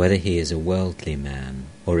 whether he is a worldly man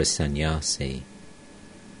or a sannyasi.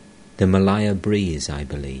 The Malaya breeze, I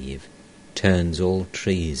believe, turns all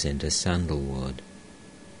trees into sandalwood.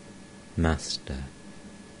 Master.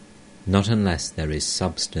 Not unless there is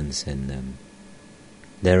substance in them.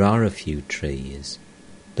 There are a few trees,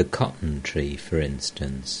 the cotton tree for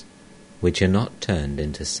instance, which are not turned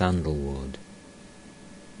into sandalwood.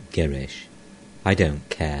 Girish. I don't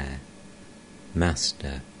care.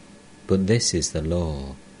 Master. But this is the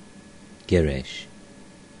law. Girish.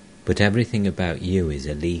 But everything about you is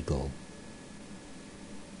illegal.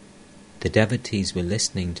 The devotees were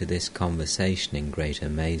listening to this conversation in great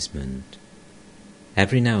amazement.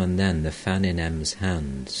 Every now and then the fan in M's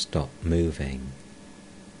hand stopped moving.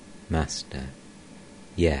 Master.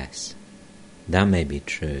 Yes, that may be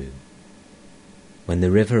true. When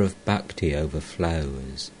the river of Bhakti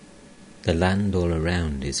overflows, the land all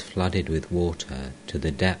around is flooded with water to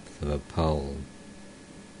the depth of a pole.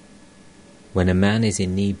 When a man is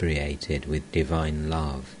inebriated with divine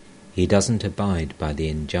love, he doesn't abide by the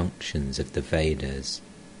injunctions of the Vedas.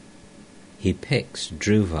 He picks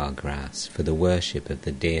dhruva grass for the worship of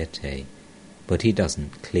the deity but he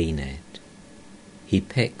doesn't clean it. He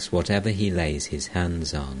picks whatever he lays his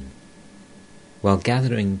hands on. While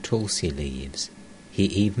gathering tulsi leaves, he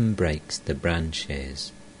even breaks the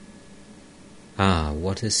branches. Ah,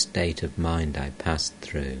 what a state of mind I passed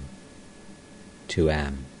through. To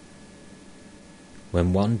M.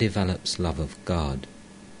 When one develops love of God,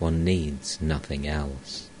 one needs nothing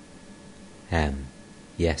else. M.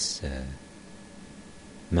 Yes, sir.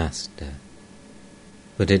 Master.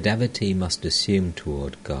 But a devotee must assume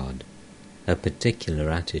toward God a particular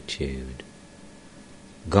attitude.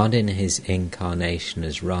 God in his incarnation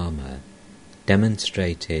as Rama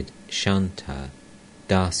demonstrated Shanta,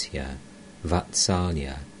 Dasya,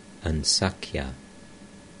 Vatsalya and Sakya,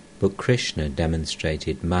 but Krishna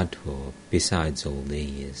demonstrated Madhur besides all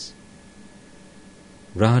these.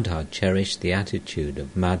 Radha cherished the attitude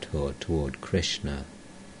of Madhur toward Krishna.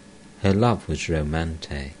 Her love was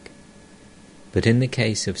romantic, but in the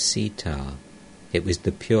case of Sita, it was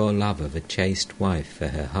the pure love of a chaste wife for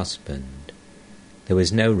her husband. There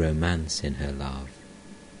was no romance in her love.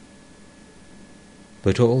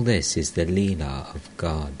 But all this is the Leela of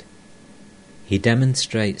God. He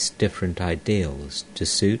demonstrates different ideals to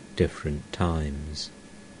suit different times.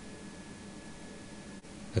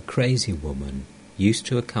 A crazy woman used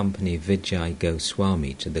to accompany Vijay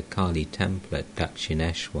Goswami to the Kali temple at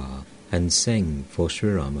Dakshineshwar and sing for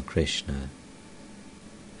Sri Ramakrishna.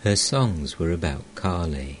 Her songs were about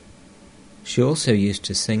Kali. She also used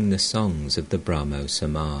to sing the songs of the Brahmo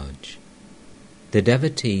Samaj. The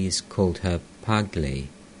devotees called her Pagli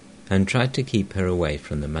and tried to keep her away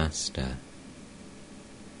from the master.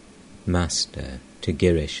 Master, to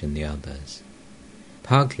Girish and the others.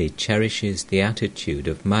 Pagli cherishes the attitude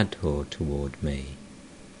of Madhur toward me.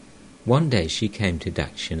 One day she came to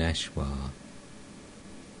Dakshineshwar.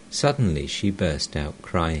 Suddenly she burst out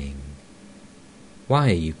crying. "Why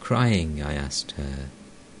are you crying?" I asked her.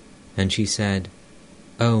 And she said,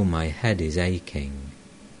 "Oh, my head is aching."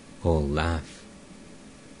 All laugh.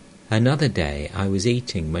 Another day I was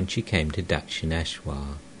eating when she came to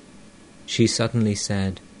Dakshineshwar. She suddenly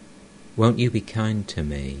said, "Won't you be kind to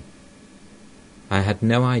me?" I had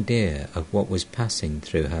no idea of what was passing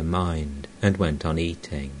through her mind and went on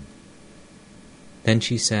eating. Then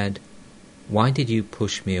she said, "Why did you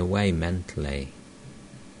push me away mentally?"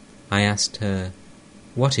 I asked her,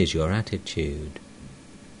 "What is your attitude?"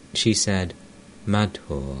 She said,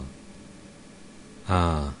 "Madhur."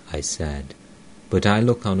 "Ah," I said, "but I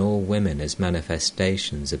look on all women as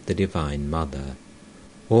manifestations of the Divine Mother.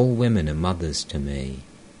 All women are mothers to me."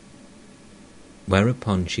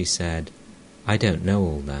 Whereupon she said, "I don't know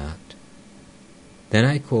all that." Then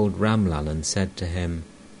I called Ramlal and said to him,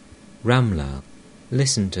 "Ramlal,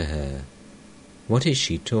 listen to her. What is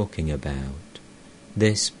she talking about?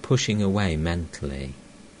 This pushing away mentally."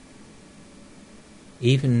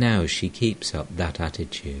 Even now she keeps up that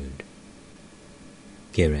attitude.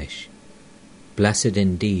 Girish. Blessed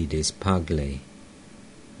indeed is Pagli.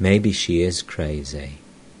 Maybe she is crazy.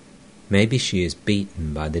 Maybe she is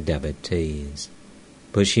beaten by the devotees.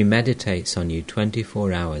 But she meditates on you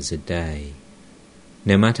 24 hours a day.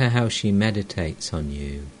 No matter how she meditates on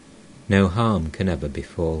you, no harm can ever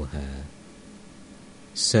befall her.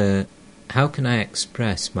 Sir, how can I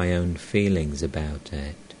express my own feelings about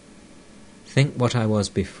it? Think what I was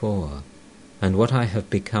before, and what I have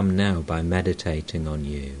become now by meditating on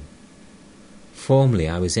you. Formerly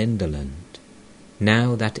I was indolent.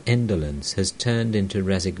 Now that indolence has turned into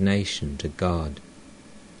resignation to God.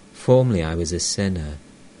 Formerly I was a sinner.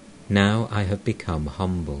 Now I have become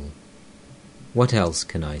humble. What else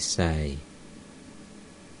can I say?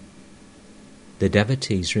 The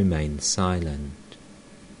devotees remained silent.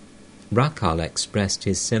 Rakal expressed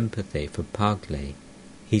his sympathy for Pagli.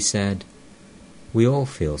 He said, "We all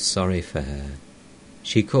feel sorry for her.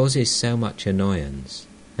 She causes so much annoyance,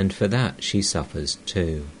 and for that she suffers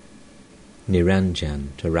too." Niranjan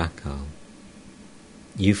to Rakal.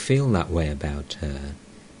 "You feel that way about her,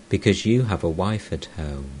 because you have a wife at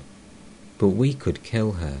home, but we could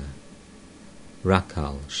kill her."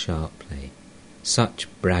 Rakal sharply. "Such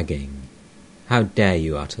bragging! How dare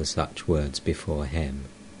you utter such words before him?"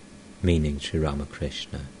 Meaning Sri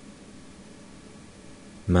Ramakrishna.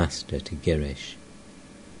 Master to Girish.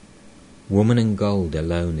 Woman and gold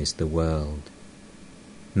alone is the world.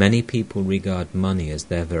 Many people regard money as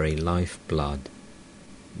their very lifeblood.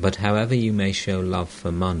 But however you may show love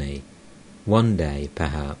for money, one day,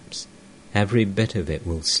 perhaps, every bit of it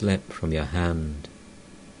will slip from your hand.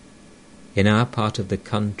 In our part of the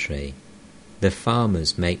country, the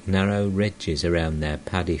farmers make narrow ridges around their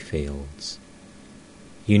paddy fields.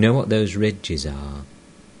 You know what those ridges are?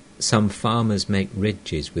 Some farmers make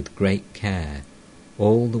ridges with great care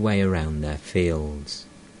all the way around their fields.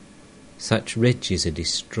 Such ridges are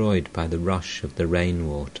destroyed by the rush of the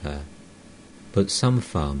rainwater, but some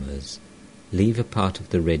farmers leave a part of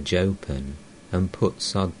the ridge open and put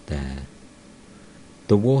sod there.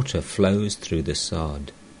 The water flows through the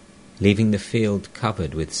sod, leaving the field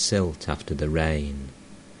covered with silt after the rain.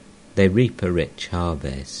 They reap a rich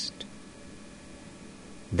harvest.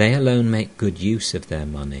 They alone make good use of their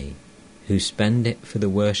money, who spend it for the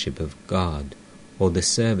worship of God or the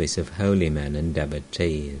service of holy men and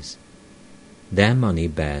devotees. Their money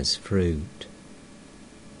bears fruit.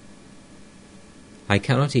 I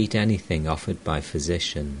cannot eat anything offered by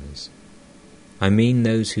physicians. I mean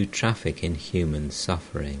those who traffic in human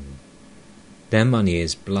suffering. Their money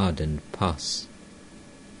is blood and pus.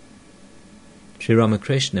 Sri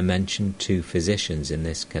Ramakrishna mentioned 2 physicians in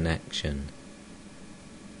this connection.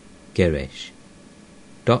 Girish.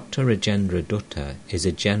 Dr. Rajendra Dutta is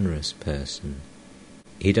a generous person.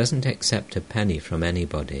 He doesn't accept a penny from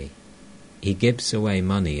anybody. He gives away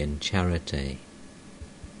money in charity.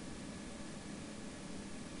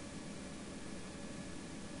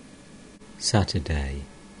 Saturday,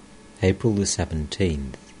 April the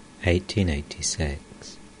 17th,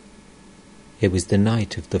 1886. It was the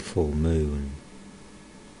night of the full moon.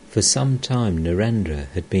 For some time Narendra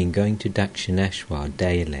had been going to Dakshineshwar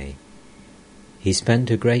daily. He spent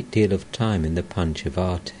a great deal of time in the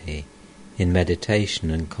Panchavati, in meditation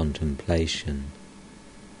and contemplation.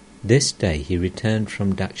 This day he returned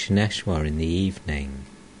from Dakshineshwar in the evening.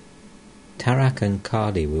 Tarak and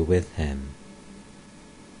Kali were with him.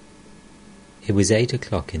 It was 8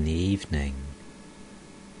 o'clock in the evening.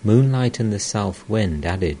 Moonlight and the south wind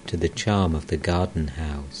added to the charm of the garden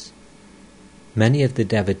house. Many of the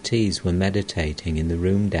devotees were meditating in the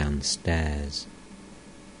room downstairs.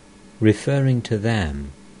 Referring to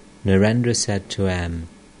them, Narendra said to M,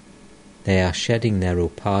 "They are shedding their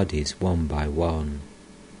upadhis one by one."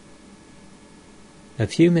 A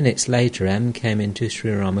few minutes later M came into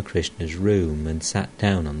Sri Ramakrishna's room and sat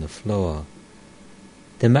down on the floor.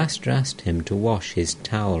 The master asked him to wash his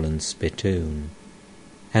towel and spittoon.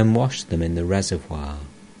 M washed them in the reservoir.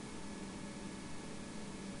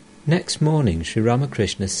 Next morning Sri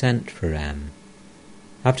Ramakrishna sent for M.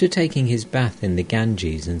 After taking his bath in the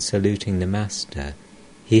Ganges and saluting the master,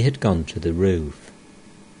 he had gone to the roof.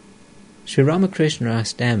 Sri Ramakrishna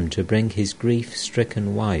asked M to bring his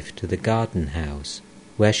grief-stricken wife to the garden house,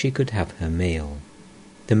 where she could have her meal.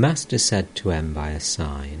 The master said to M by a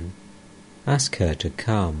sign, "Ask her to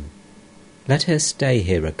come. Let her stay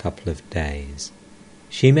here a couple of days.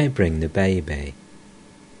 She may bring the baby."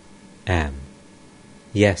 M.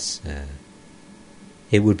 "Yes, sir.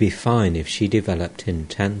 It would be fine if she developed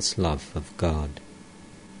intense love of God."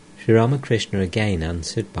 Sri Ramakrishna again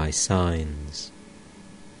answered by signs.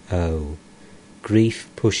 Oh, grief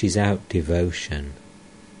pushes out devotion,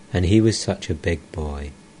 and he was such a big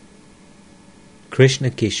boy. Krishna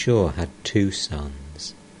Kishore had 2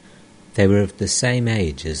 sons. They were of the same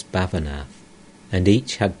age as Bhavanath, and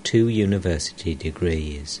each had 2 university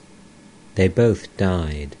degrees. They both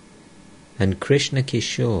died, and Krishna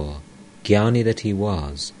Kishore, Jnani that he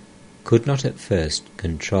was, could not at first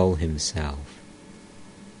control himself.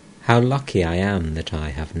 How lucky I am that I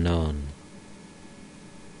have none.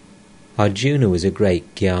 Arjuna was a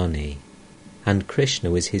great Jnani, and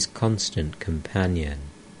Krishna was his constant companion.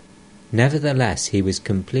 Nevertheless, he was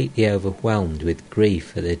completely overwhelmed with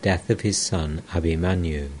grief at the death of his son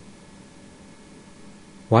Abhimanyu.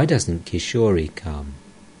 Why doesn't Kishori come?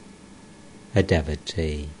 A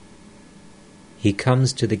devotee. He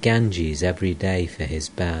comes to the Ganges every day for his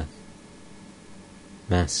bath.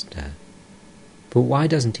 Master. But why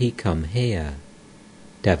doesn't he come here?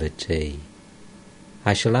 Devotee.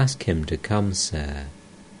 I shall ask him to come, sir.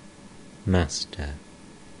 Master.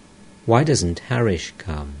 Why doesn't Harish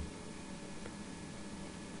come?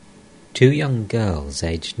 2 young girls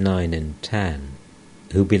aged 9 and 10,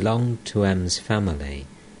 who belonged to M's family,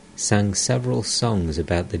 sang several songs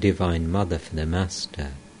about the Divine Mother for the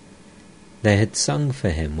Master. They had sung for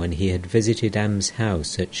him when he had visited M's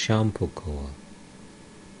house at Shampulkor.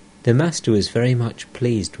 The Master was very much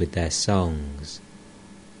pleased with their songs.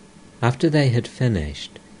 After they had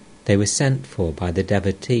finished, they were sent for by the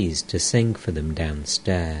devotees to sing for them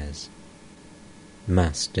downstairs.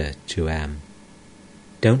 Master to M.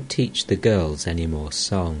 Don't teach the girls any more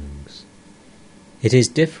songs. It is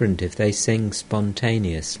different if they sing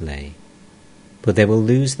spontaneously, but they will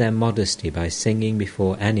lose their modesty by singing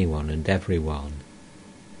before anyone and everyone.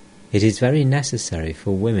 It is very necessary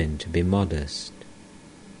for women to be modest.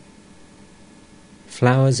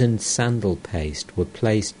 Flowers and sandal paste were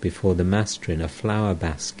placed before the Master in a flower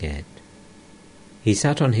basket. He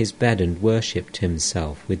sat on his bed and worshipped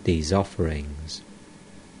himself with these offerings.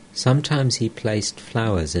 Sometimes he placed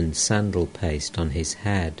flowers and sandal paste on his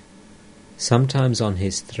head, sometimes on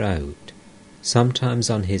his throat, sometimes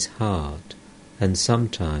on his heart, and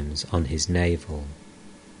sometimes on his navel.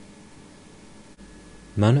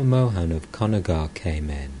 Mano Mohan of Konagar came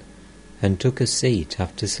in and took a seat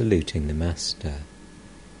after saluting the Master.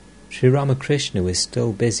 Sri Ramakrishna was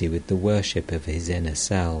still busy with the worship of his inner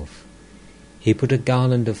self. He put a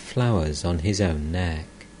garland of flowers on his own neck.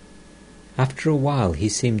 After a while he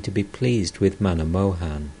seemed to be pleased with Mano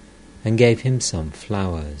Mohan and gave him some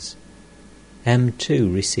flowers. M too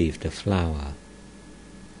received a flower.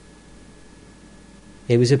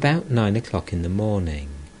 It was about 9 o'clock in the morning.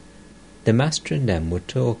 The Master and M were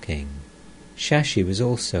talking. Shashi was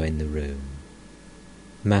also in the room.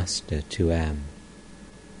 Master to M: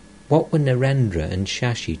 What were Narendra and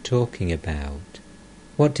Shashi talking about?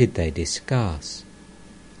 What did they discuss?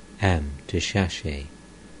 M to Shashi: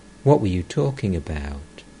 What were you talking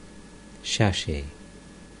about? Shashi: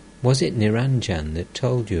 Was it Niranjan that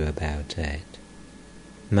told you about it?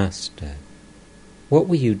 Master: What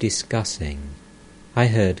were you discussing? I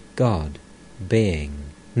heard God, being,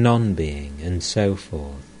 non-being, and so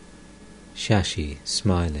forth. Shashi,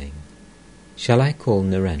 smiling: Shall I call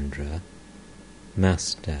Narendra?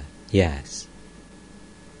 Master: Yes.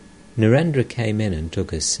 Narendra came in and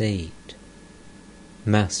took a seat.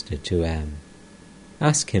 Master to M: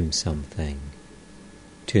 Ask him something.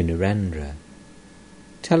 To Narendra: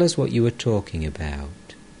 Tell us what you were talking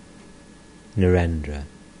about. Narendra: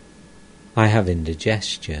 I have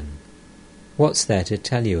indigestion. What's there to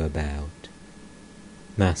tell you about?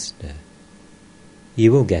 Master: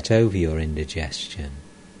 You will get over your indigestion.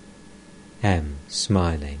 M,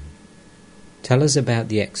 smiling: Tell us about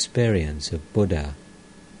the experience of Buddha.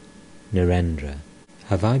 Narendra: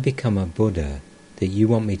 Have I become a Buddha that you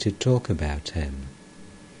want me to talk about him?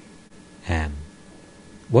 M: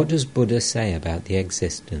 What does Buddha say about the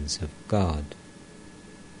existence of God?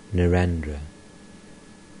 Narendra: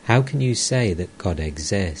 How can you say that God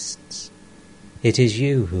exists? It is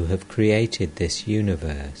you who have created this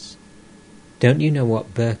universe. Don't you know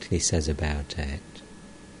what Berkeley says about it?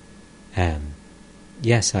 M: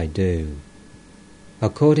 Yes, I do.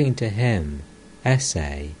 According to him,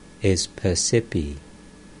 esse is percipi.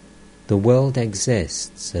 The world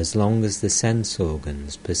exists as long as the sense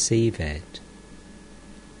organs perceive it.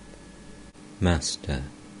 Master: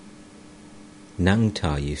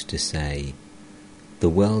 Nangta used to say, the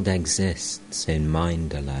world exists in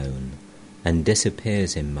mind alone and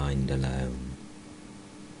disappears in mind alone.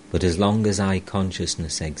 But as long as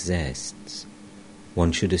I-consciousness exists,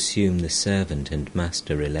 one should assume the servant and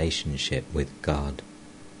master relationship with God.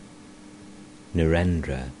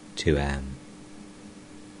 Narendra to M: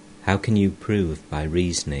 How can you prove by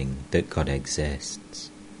reasoning that God exists?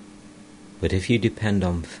 But if you depend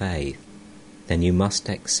on faith, then you must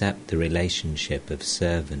accept the relationship of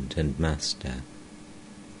servant and master.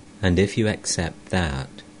 And if you accept that,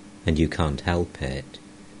 and you can't help it,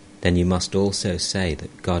 then you must also say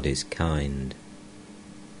that God is kind.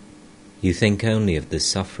 You think only of the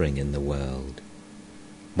suffering in the world.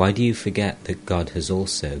 Why do you forget that God has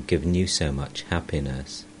also given you so much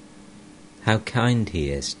happiness? How kind He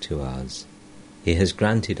is to us. He has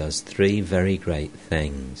granted us 3 very great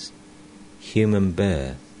things: human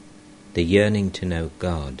birth, the yearning to know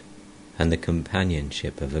God, and the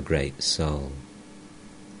companionship of a great soul.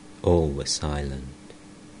 All were silent.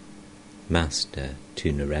 Master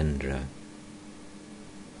to Narendra: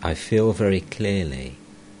 I feel very clearly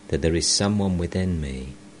that there is someone within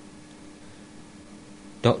me.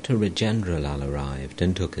 Dr. Rajendralal arrived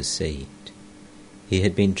and took a seat. He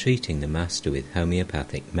had been treating the Master with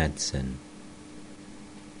homeopathic medicine.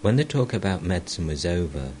 When the talk about medicine was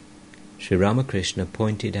over, Sri Ramakrishna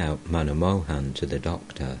pointed out Mano Mohan to the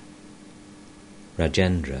doctor.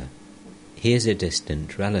 Rajendra: He is a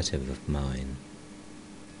distant relative of mine.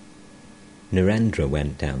 Narendra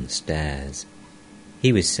went downstairs.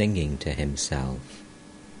 He was singing to himself,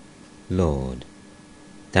 Lord,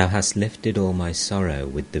 Thou hast lifted all my sorrow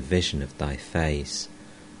with the vision of Thy face,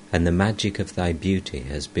 and the magic of Thy beauty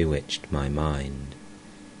has bewitched my mind.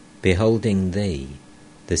 Beholding Thee,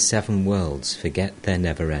 the 7 worlds forget their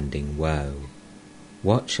never-ending woe.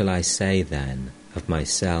 What shall I say then of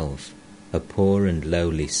myself, a poor and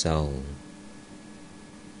lowly soul?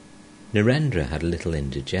 Narendra had a little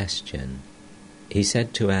indigestion. He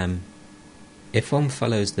said to M, If one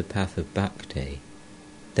follows the path of bhakti,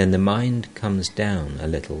 then the mind comes down a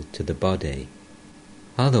little to the body.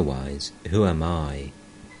 Otherwise, who am I?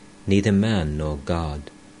 Neither man nor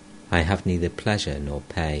God. I have neither pleasure nor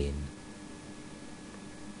pain.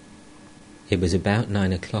 It was about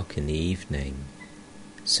 9 o'clock in the evening.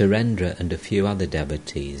 Surendra and a few other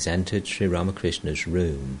devotees entered Sri Ramakrishna's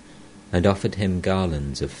room and offered him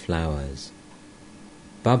garlands of flowers.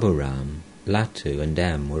 Baburam, Latu and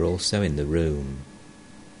M were also in the room.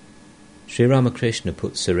 Sri Ramakrishna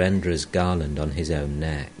put Surendra's garland on his own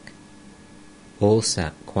neck. All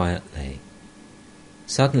sat quietly.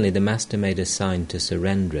 Suddenly the master made a sign to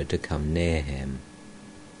Surendra to come near him.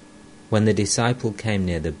 When the disciple came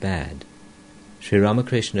near the bed, Sri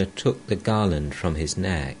Ramakrishna took the garland from his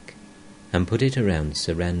neck and put it around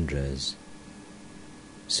Surendra's.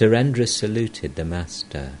 Surendra saluted the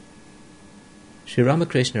master. Sri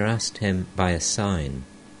Ramakrishna asked him by a sign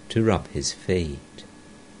to rub his feet.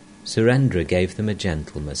 Surendra gave them a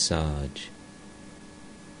gentle massage.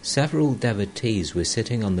 Several devotees were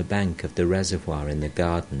sitting on the bank of the reservoir in the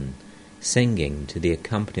garden, singing to the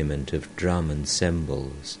accompaniment of drum and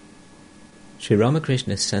cymbals. Sri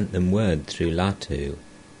Ramakrishna sent them word through Latu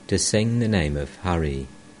to sing the name of Hari.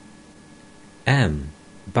 M,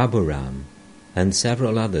 Baburam, and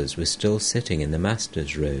several others were still sitting in the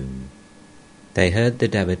master's room. They heard the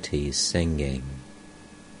devotees singing.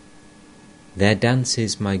 There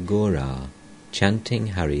dances my Gora, chanting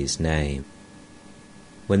Hari's name.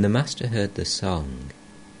 When the master heard the song,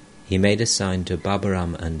 he made a sign to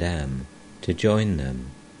Baburam and M to join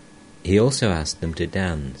them. He also asked them to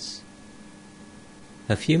dance.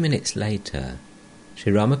 A few minutes later,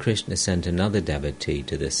 Sri Ramakrishna sent another devotee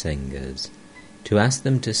to the singers to ask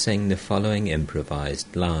them to sing the following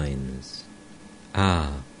improvised lines.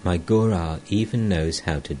 Ah, my Gora even knows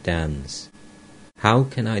how to dance. How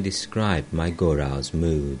can I describe my Gora's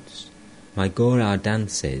moods? My Gora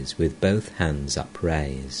dances with both hands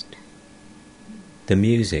upraised. The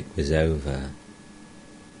music was over.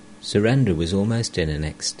 Surendra was almost in an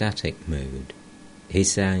ecstatic mood. He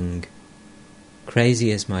sang,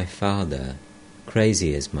 Crazy as my father,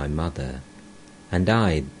 crazy as my mother, and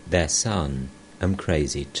I, their son, am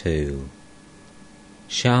crazy too.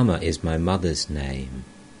 Shyama is my mother's name.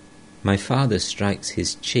 My father strikes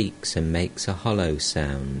his cheeks and makes a hollow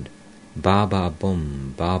sound, ba-ba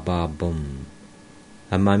bum, ba-ba bum.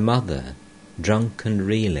 And my mother, drunk and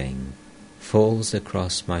reeling, falls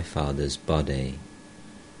across my father's body.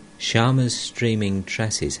 Shyama's streaming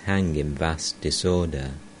tresses hang in vast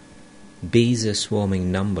disorder. Bees are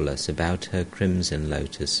swarming numberless about her crimson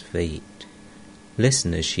lotus feet.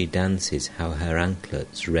 Listen as she dances how her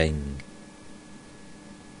anklets ring.